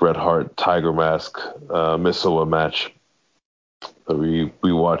disappointing Bret Hart Tiger Mask Misawa match that we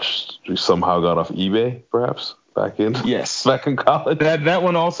watched. We somehow got off eBay, perhaps. back in Yes. back in college. That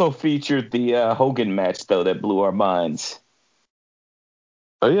one also featured the Hogan match, though, that blew our minds.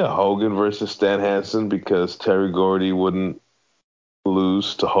 Oh yeah, Hogan versus Stan Hansen, because Terry Gordy wouldn't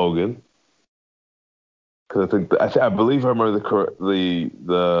lose to Hogan. Because I believe I remember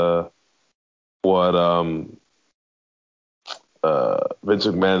what Vince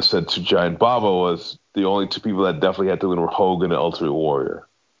McMahon said to Giant Baba was the only two people that definitely had to win were Hogan and Ultimate Warrior.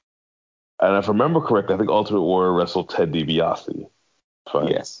 And if I remember correctly, I think Ultimate Warrior wrestled Ted DiBiase.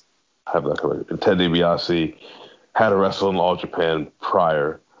 Yes. I have that correct. And Ted DiBiase had a wrestle in All Japan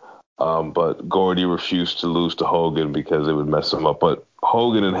prior, but Gordy refused to lose to Hogan because it would mess him up. But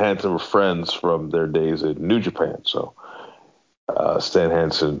Hogan and Hansen were friends from their days in New Japan, so Stan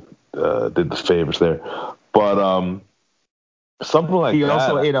Hansen did the favors there. But something like he that. He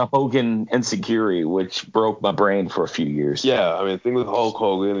also ate a Hogan Enziguri, which broke my brain for a few years. Yeah, I mean, the thing with Hulk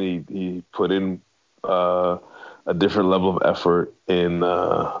Hogan, he put in a different level of effort in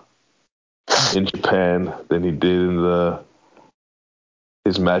Japan than he did in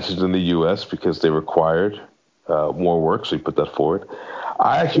his matches in the U.S. because they required more work, so he put that forward.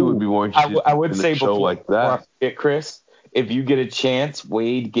 I actually would be more interested I would in say a show like that. Chris, if you get a chance,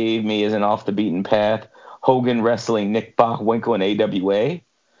 Wade gave me as an off the beaten path Hogan wrestling Nick Bockwinkel in AWA.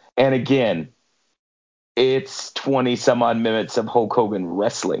 And again, it's 20 some odd minutes of Hulk Hogan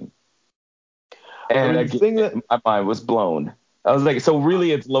wrestling. And again, my mind was blown. I was like, so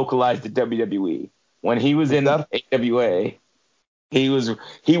really it's localized to WWE. When he was in AWA, he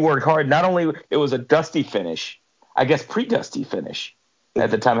worked hard. Not only it was a dusty finish, I guess pre-dusty finish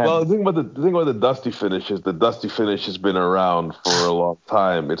at the time. Well, the thing about the dusty finish is the dusty finish has been around for a long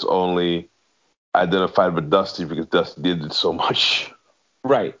time. It's only identified with Dusty because Dusty did it so much.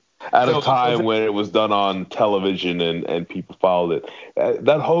 Right. At a time when it was done on television and people followed it.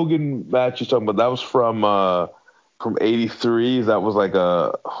 That Hogan match you're talking about, that was from '83. That was like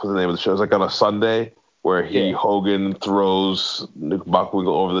what's the name of the show? It was like on a Sunday where Hogan throws Nick Bockwinkel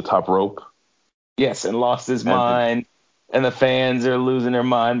over the top rope. Yes, and lost his mind. And the fans are losing their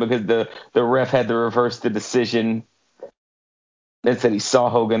mind because the ref had to reverse the decision. It said he saw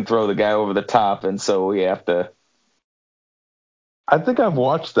Hogan throw the guy over the top, and so we have to. I think I've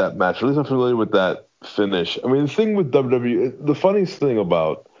watched that match. At least I'm familiar with that finish. I mean, the thing with WWE, the funniest thing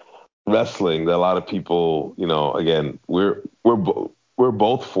about wrestling that a lot of people, again, we're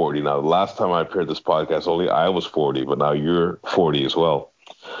both 40 now. The last time I appeared this podcast, only I was 40, but now you're 40 as well.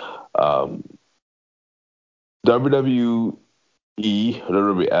 WWE,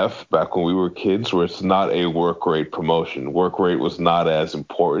 WWF, back when we were kids, where it's not a work rate promotion. Work rate was not as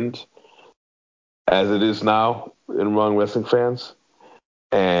important as it is now among wrestling fans.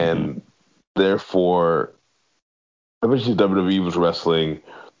 And therefore, eventually WWE was wrestling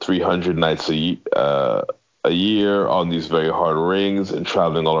 300 nights a year on these very hard rings and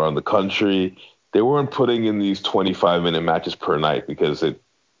traveling all around the country. They weren't putting in these 25-minute matches per night because it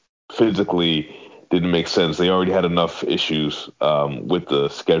physically didn't make sense. They already had enough issues with the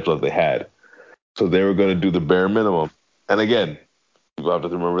schedule that they had. So they were going to do the bare minimum. And again, you have to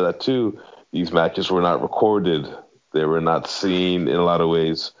remember that too. These matches were not recorded. They were not seen in a lot of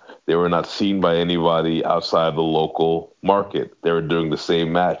ways. They were not seen by anybody outside the local market. They were doing the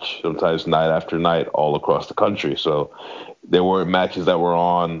same match, sometimes night after night, all across the country. So there weren't matches that were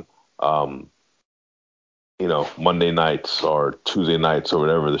on, Monday nights or Tuesday nights or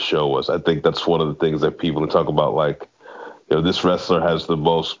whatever the show was. I think that's one of the things that people talk about, like, this wrestler has the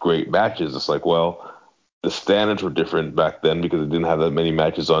most great matches. It's like, well, the standards were different back then because they didn't have that many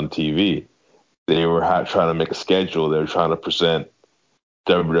matches on TV. They were trying to make a schedule. They were trying to present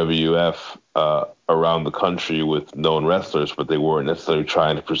WWF around the country with known wrestlers, but they weren't necessarily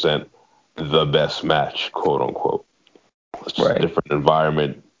trying to present the best match, quote unquote. It's just a different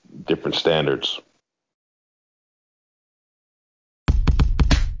environment, different standards.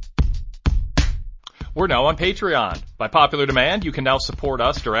 We're now on Patreon. By popular demand, you can now support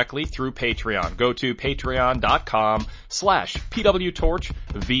us directly through Patreon. Go to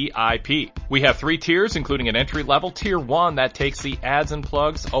patreon.com/PWTorchVIP. We have 3 tiers, including an entry level. Tier 1 that takes the ads and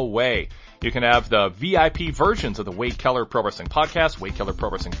plugs away. You can have the VIP versions of the Wade Keller Pro Wrestling Podcast, Wade Keller Pro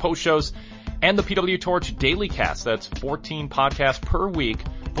Wrestling Post Shows, and the PW Torch Daily Cast. That's 14 podcasts per week,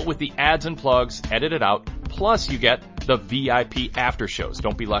 but with the ads and plugs edited out. Plus, you get the VIP after shows.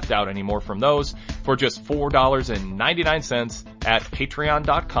 Don't be left out anymore from those for just $4.99 at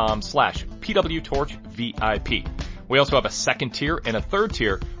patreon.com/PWTorchVIP. We also have a second tier and a third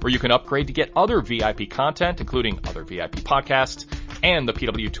tier where you can upgrade to get other VIP content, including other VIP podcasts and the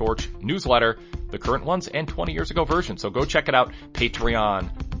PW Torch newsletter, the current ones and 20 years ago version. So go check it out,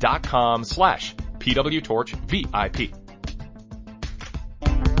 patreon.com/ PW Torch VIP.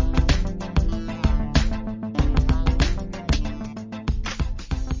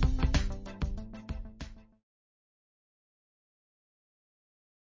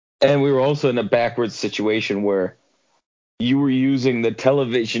 And we were also in a backwards situation where you were using the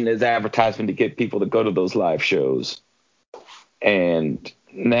television as advertisement to get people to go to those live shows. And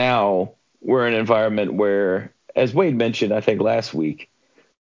now we're in an environment where, as Wade mentioned, I think last week,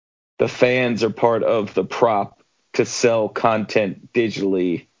 the fans are part of the prop to sell content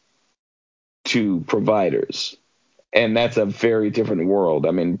digitally to providers. And that's a very different world.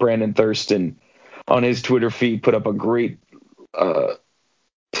 I mean, Brandon Thurston on his Twitter feed put up a great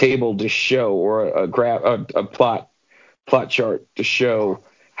table to show, or a plot chart to show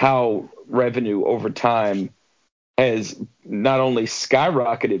how revenue over time has not only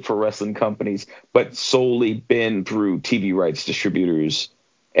skyrocketed for wrestling companies, but solely been through TV rights distributors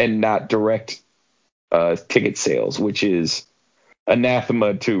and not direct ticket sales, which is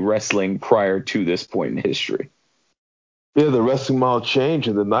anathema to wrestling prior to this point in history. Yeah, the wrestling model changed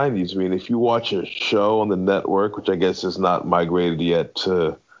in the 90s. I mean, if you watch a show on the network, which I guess is not migrated yet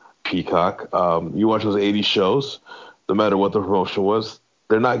to Peacock, you watch those 80s shows, no matter what the promotion was,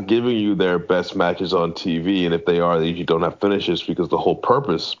 they're not giving you their best matches on TV. And if they are, they usually don't have finishes, because the whole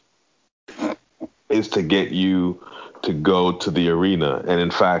purpose is to get you to go to the arena. And in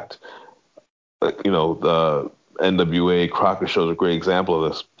fact, the NWA Crockett show is a great example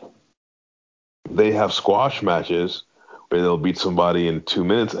of this. They have squash matches where they'll beat somebody in 2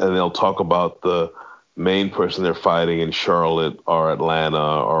 minutes, and they'll talk about the main person they're fighting in Charlotte or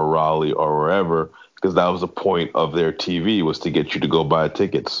Atlanta or Raleigh or wherever, because that was the point of their TV, was to get you to go buy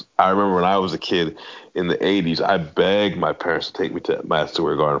tickets. I remember when I was a kid in the 80s, I begged my parents to take me to Madison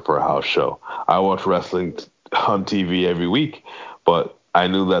Square Garden for a house show. I watched wrestling on TV every week, but I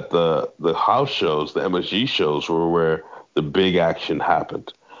knew that the house shows, the MSG shows, were where the big action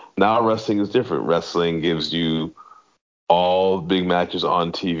happened. Now wrestling is different. Wrestling gives you all big matches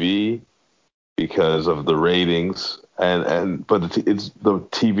on TV because of the ratings, but the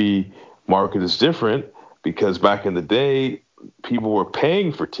TV market is different, because back in the day people were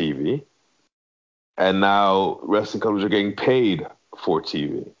paying for TV, and now wrestling companies are getting paid for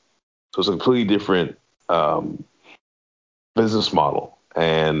TV. So it's a completely different business model.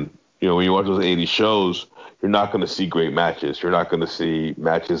 And when you watch those 80 shows, you're not going to see great matches. You're not going to see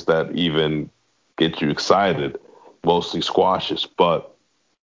matches that even get you excited. Mostly squashes, but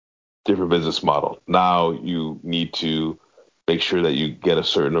different business model. Now you need to make sure that you get a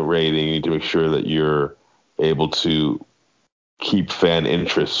certain rating. You need to make sure that you're able to keep fan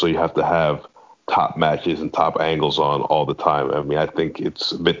interest. So you have to have top matches and top angles on all the time. I mean, I think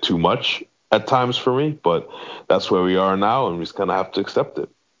it's a bit too much at times for me, but that's where we are now, and we just kind of have to accept it.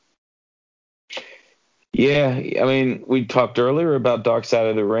 Yeah, I mean, we talked earlier about Dark Side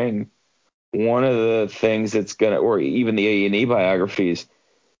of the Ring. One of the things that's going to, or even the A&E biographies,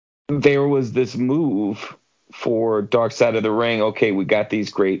 there was this move for Dark Side of the Ring. Okay, we got these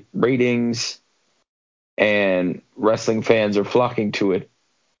great ratings, and wrestling fans are flocking to it.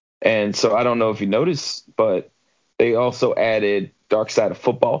 And so I don't know if you noticed, but they also added Dark Side of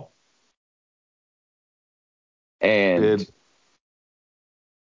Football. And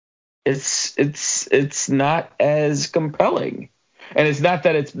it's not as compelling. And it's not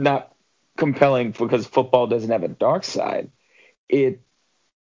that it's not compelling because football doesn't have a dark side. It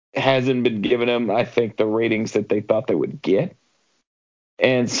hasn't been given them, I think, the ratings that they thought they would get.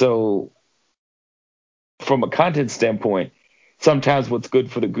 And so from a content standpoint, sometimes what's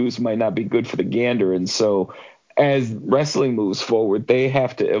good for the goose might not be good for the gander. And so as wrestling moves forward, they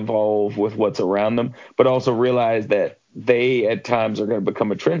have to evolve with what's around them, but also realize that they at times are going to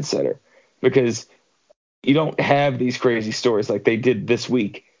become a trendsetter, because you don't have these crazy stories like they did this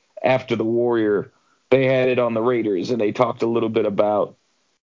week after the Warrior. They had it on the Raiders, and they talked a little bit about,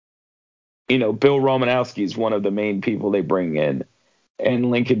 Bill Romanowski is one of the main people they bring in, and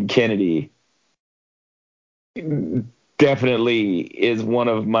Lincoln Kennedy definitely is one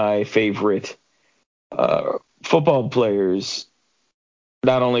of my favorite football players,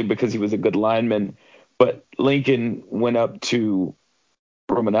 not only because he was a good lineman, but Lincoln went up to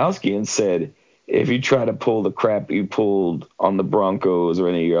Romanowski and said, if you try to pull the crap you pulled on the Broncos or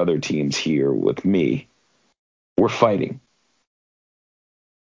any of your other teams here with me, we're fighting.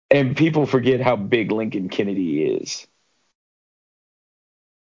 And people forget how big Lincoln Kennedy is.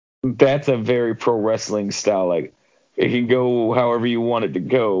 That's a very pro wrestling style. Like, it can go however you want it to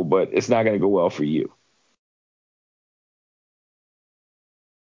go, but it's not going to go well for you.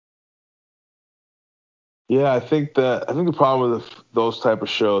 Yeah, I think the problem with those type of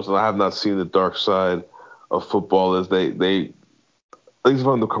shows, and I have not seen the dark side of football, is they at least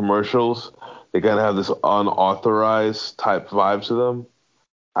from the commercials, they kind of have this unauthorized type vibe to them.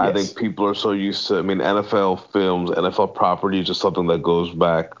 I think people are so used to, I mean, NFL films, NFL properties is something that goes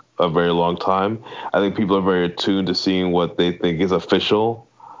back a very long time. I think people are very attuned to seeing what they think is official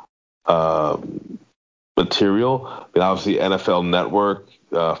material. I mean, obviously, NFL Network,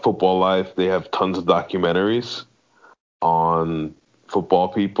 Football Life, they have tons of documentaries on football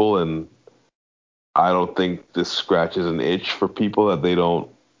people, and I don't think this scratches an itch for people that they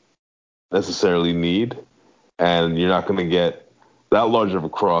don't necessarily need. And you're not going to get that large of a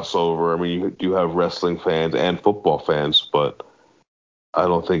crossover. I mean, you do have wrestling fans and football fans, but I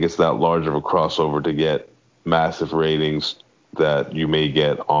don't think it's that large of a crossover to get massive ratings that you may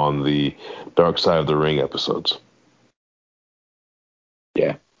get on the Dark Side of the Ring episodes.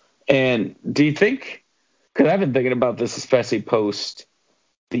 Yeah. And do you think, because I've been thinking about this, especially post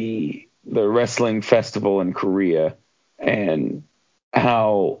the wrestling festival in Korea and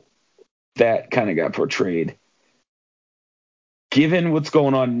how that kind of got portrayed. Given what's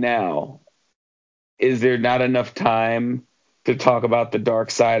going on now, is there not enough time to talk about the dark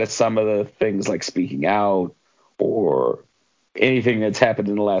side of some of the things like speaking out or anything that's happened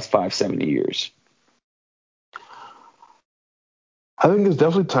in the last 5-7 years? I think there's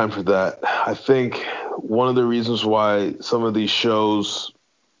definitely time for that. I think one of the reasons why some of these shows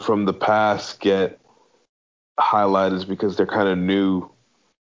from the past get highlighted is because they're kind of new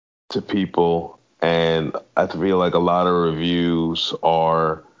to people. And I feel like a lot of reviews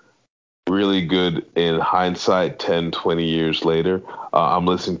are really good in hindsight 10, 20 years later. I'm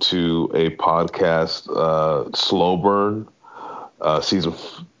listening to a podcast, Slow Burn, season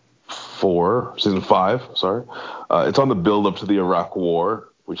 5, sorry. It's on the build up to the Iraq War,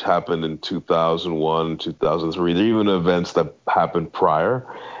 which happened in 2001, 2003. There are even events that happened prior.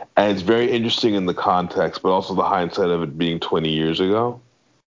 And it's very interesting in the context, but also the hindsight of it being 20 years ago.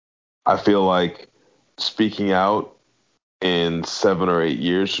 I feel like speaking out in 7 or 8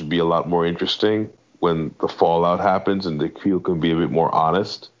 years should be a lot more interesting when the fallout happens and the people can be a bit more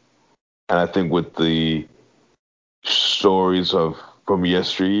honest. And I think with the stories from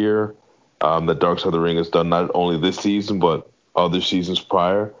yesteryear that Dark Side of the Ring has done, not only this season, but other seasons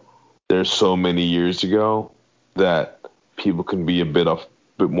prior, there's so many years ago that people can be a bit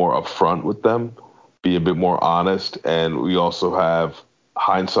more upfront with them, be a bit more honest. And we also have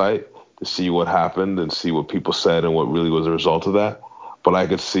hindsight to see what happened and see what people said and what really was a result of that. But I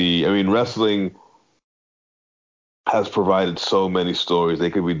could see, I mean, wrestling has provided so many stories.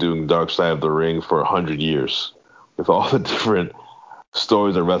 They could be doing Dark Side of the Ring for 100 years with all the different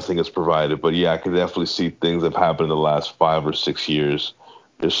stories that wrestling has provided. But yeah, I could definitely see things that have happened in the last 5 or 6 years.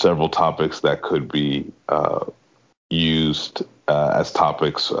 There's several topics that could be used as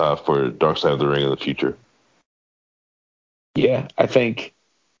topics for Dark Side of the Ring in the future. Yeah, I think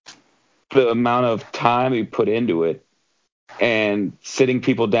the amount of time we put into it and sitting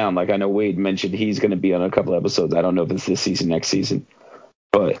people down, like I know Wade mentioned he's going to be on a couple episodes. I don't know if it's this season, next season,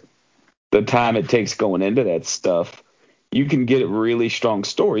 but the time it takes going into that stuff, you can get really strong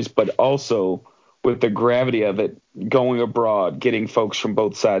stories, but also with the gravity of it, going abroad, getting folks from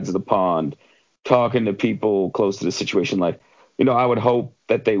both sides of the pond, talking to people close to the situation. Like, I would hope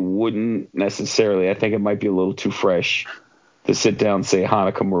that they wouldn't necessarily, I think it might be a little too fresh to sit down, say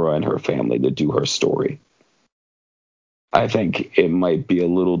Hana Kimura and her family to do her story. I think it might be a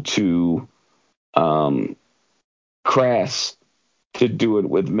little too crass to do it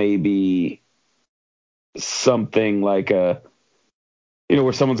with maybe something like where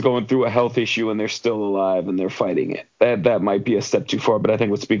someone's going through a health issue and they're still alive and they're fighting it. That might be a step too far, but I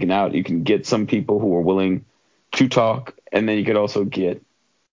think with speaking out, you can get some people who are willing to talk, and then you could also get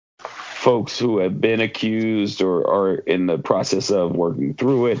folks who have been accused or are in the process of working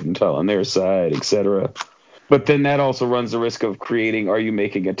through it and telling their side, etc. But then that also runs the risk of are you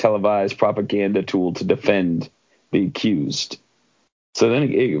making a televised propaganda tool to defend the accused? So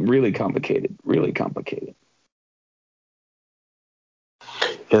then it really complicated.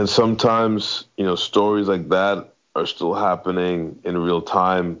 And sometimes, stories like that are still happening in real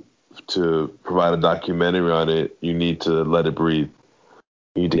time. To provide a documentary on it, you need to let it breathe.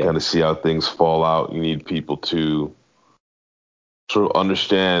 You need to kind of see how things fall out. You need people to sort of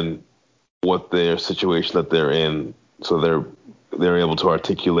understand what their situation that they're in, so they're able to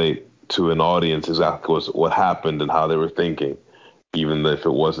articulate to an audience exactly what happened and how they were thinking, even if it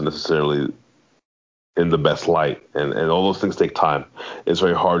wasn't necessarily in the best light. And all those things take time. It's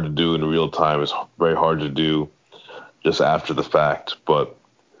very hard to do in real time. It's very hard to do just after the fact. But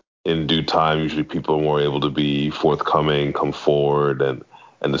in due time, usually people are more able to be forthcoming, come forward, and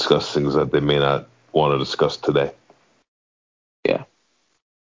discuss things that they may not want to discuss today. Yeah.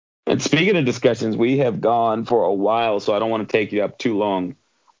 And speaking of discussions, we have gone for a while, so I don't want to take you up too long.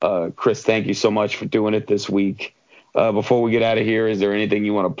 Chris, thank you so much for doing it this week. Before we get out of here, is there anything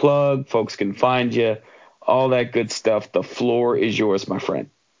you want to plug? Folks can find you, all that good stuff. The floor is yours, my friend.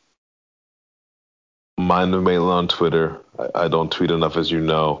 Mind of Maitland on Twitter. I don't tweet enough, as you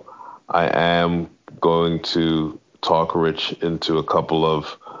know. I am going to talk Rich into a couple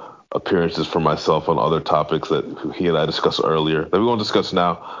of appearances for myself on other topics that he and I discussed earlier that we won't discuss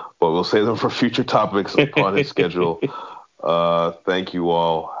now, but we'll save them for future topics upon his schedule. Thank you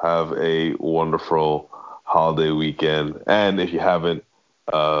all. Have a wonderful holiday weekend. And if you haven't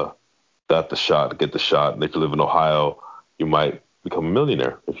got the shot, get the shot. And if you live in Ohio, you might become a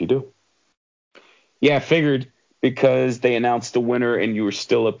millionaire if you do. Yeah, I figured because they announced the winner and you were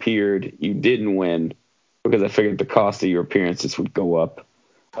still appeared, you didn't win, because I figured the cost of your appearances would go up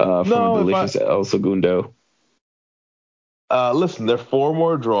from a delicious El Segundo. Listen, there are 4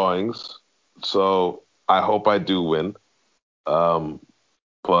 more drawings, so I hope I do win.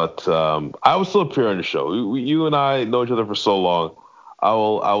 But I will still appear on your show. You and I know each other for so long. I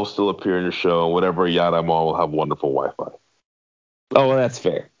will still appear on your show, and whatever yacht I'm on will have wonderful Wi-Fi. Oh, well, that's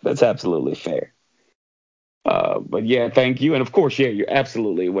fair. That's absolutely fair. But yeah, thank you. And of course, yeah, you're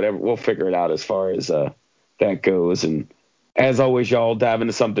absolutely whatever. We'll figure it out as far as that goes. And as always, y'all dive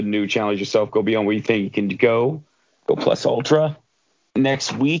into something new, challenge yourself, go beyond where you think you can go plus ultra.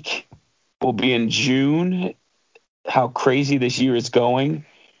 Next week will be in June. How crazy this year is going.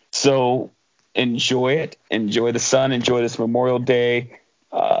 So enjoy it. Enjoy the sun. Enjoy this Memorial Day.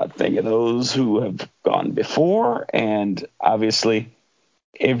 Think of those who have gone before. And obviously,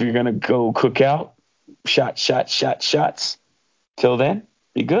 if you're going to go cook out, shots. Till then,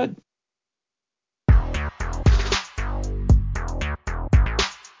 be good.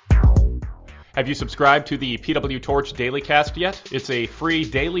 Have you subscribed to the PW Torch Daily Cast yet? It's a free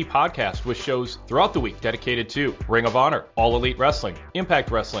daily podcast with shows throughout the week dedicated to Ring of Honor, All Elite Wrestling,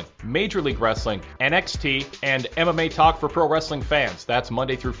 Impact Wrestling, Major League Wrestling, NXT, and MMA talk for pro wrestling fans. That's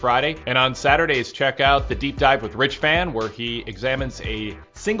Monday through Friday. And on Saturdays, check out the Deep Dive with Rich Fan, where he examines a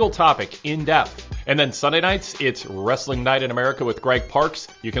single topic in depth. And then Sunday nights, it's Wrestling Night in America with Greg Parks.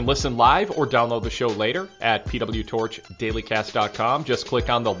 You can listen live or download the show later at pwtorchdailycast.com. Just click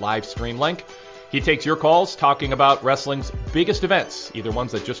on the live stream link. He takes your calls talking about wrestling's biggest events, either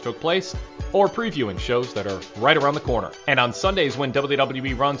ones that just took place or previewing shows that are right around the corner. And on Sundays when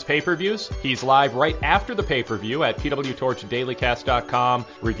WWE runs pay-per-views, he's live right after the pay-per-view at pwtorchdailycast.com,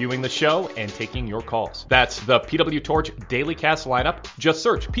 reviewing the show and taking your calls. That's the PW Torch Daily Cast lineup. Just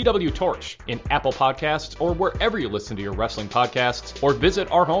search PW Torch in Apple Podcasts or wherever you listen to your wrestling podcasts, or visit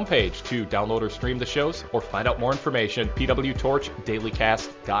our homepage to download or stream the shows or find out more information,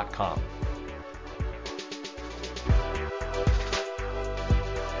 pwtorchdailycast.com.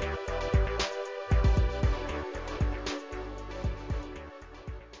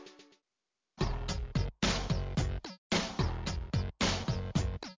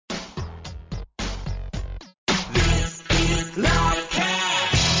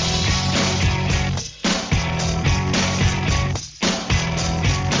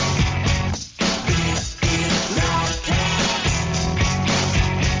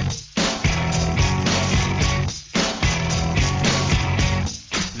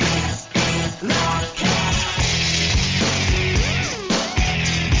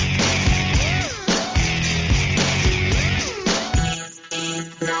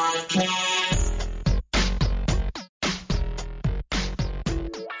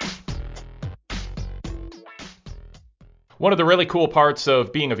 One of the really cool parts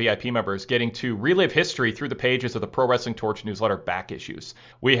of being a VIP member is getting to relive history through the pages of the Pro Wrestling Torch newsletter back issues.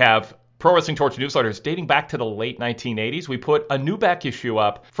 We have Pro Wrestling Torch newsletters dating back to the late 1980s. We put a new back issue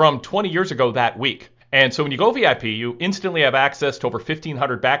up from 20 years ago that week. And so when you go VIP, you instantly have access to over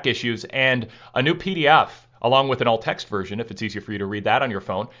 1,500 back issues, and a new PDF, along with an all-text version, if it's easier for you to read that on your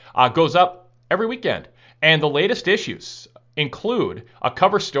phone, goes up every weekend. And the latest issues include a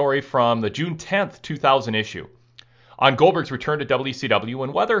cover story from the June 10th, 2000 issue on Goldberg's return to WCW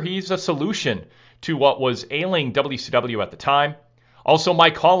and whether he's a solution to what was ailing WCW at the time. Also,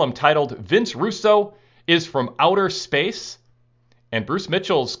 my column titled Vince Russo is from Outer Space. And Bruce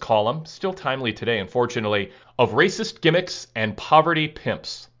Mitchell's column, still timely today, unfortunately, of Racist Gimmicks and Poverty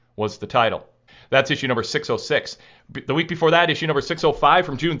Pimps was the title. That's issue number 606. The week before that, issue number 605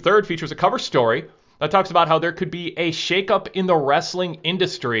 from June 3rd features a cover story that talks about how there could be a shakeup in the wrestling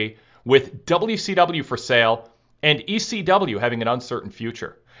industry with WCW for sale and ECW having an uncertain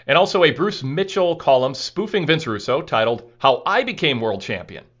future. and also a Bruce Mitchell column spoofing Vince Russo titled How I Became World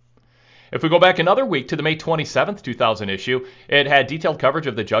Champion. If we go back another week to the May 27th, 2000 issue, it had detailed coverage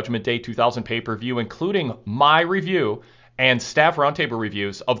of the Judgment Day 2000 pay-per-view, including my review and staff roundtable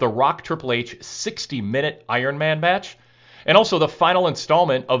reviews of the Rock Triple H 60-minute Iron Man match, and also the final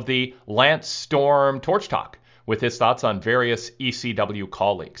installment of the Lance Storm Torch Talk, with his thoughts on various ECW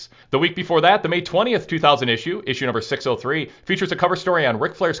colleagues. The week before that, the May 20th, 2000 issue number 603, features a cover story on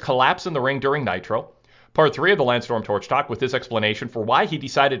Ric Flair's collapse in the ring during Nitro, Part 3 of the Lance Storm Torch Talk with his explanation for why he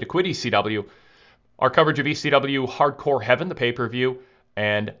decided to quit ECW, our coverage of ECW Hardcore Heaven, the pay-per-view,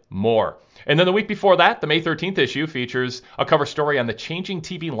 and more. And then the week before that, the May 13th issue features a cover story on the changing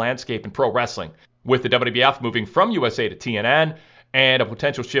TV landscape in pro wrestling, with the WWF moving from USA to TNN and a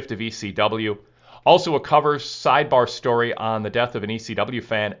potential shift to ECW. Also a cover sidebar story on the death of an ECW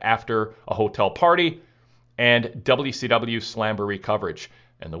fan after a hotel party, and WCW Slamboree coverage.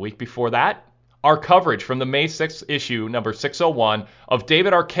 And the week before that, our coverage from the May 6th issue, number 601, of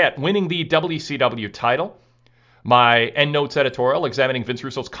David Arquette winning the WCW title, my endnotes editorial examining Vince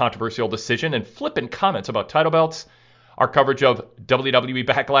Russo's controversial decision and flippant comments about title belts, our coverage of WWE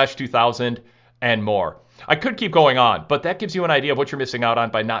Backlash 2000, and more. I could keep going on, but that gives you an idea of what you're missing out on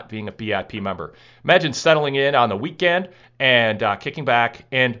by not being a VIP member. Imagine settling in on the weekend and kicking back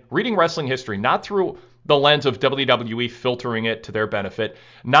and reading wrestling history, not through the lens of WWE filtering it to their benefit,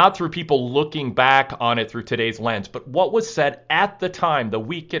 not through people looking back on it through today's lens, but what was said at the time, the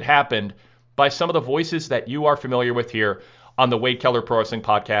week it happened, by some of the voices that you are familiar with here on the Wade Keller Pro Wrestling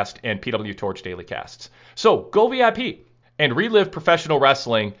Podcast and PW Torch Daily Casts. So go VIP and relive professional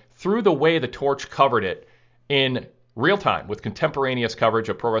wrestling through the way the Torch covered it in real time with contemporaneous coverage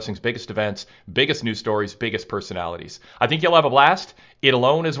of pro wrestling's biggest events, biggest news stories, biggest personalities. I think you'll have a blast. It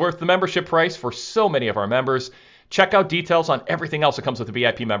alone is worth the membership price for so many of our members. Check out details on everything else that comes with the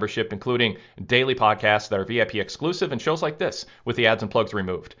VIP membership, including daily podcasts that are VIP exclusive and shows like this with the ads and plugs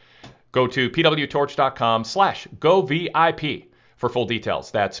removed. Go to pwtorch.com/govip for full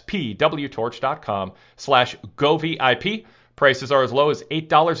details. That's pwtorch.com/govip. Prices are as low as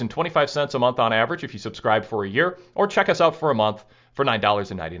 $8.25 a month on average if you subscribe for a year, or check us out for a month for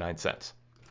 $9.99.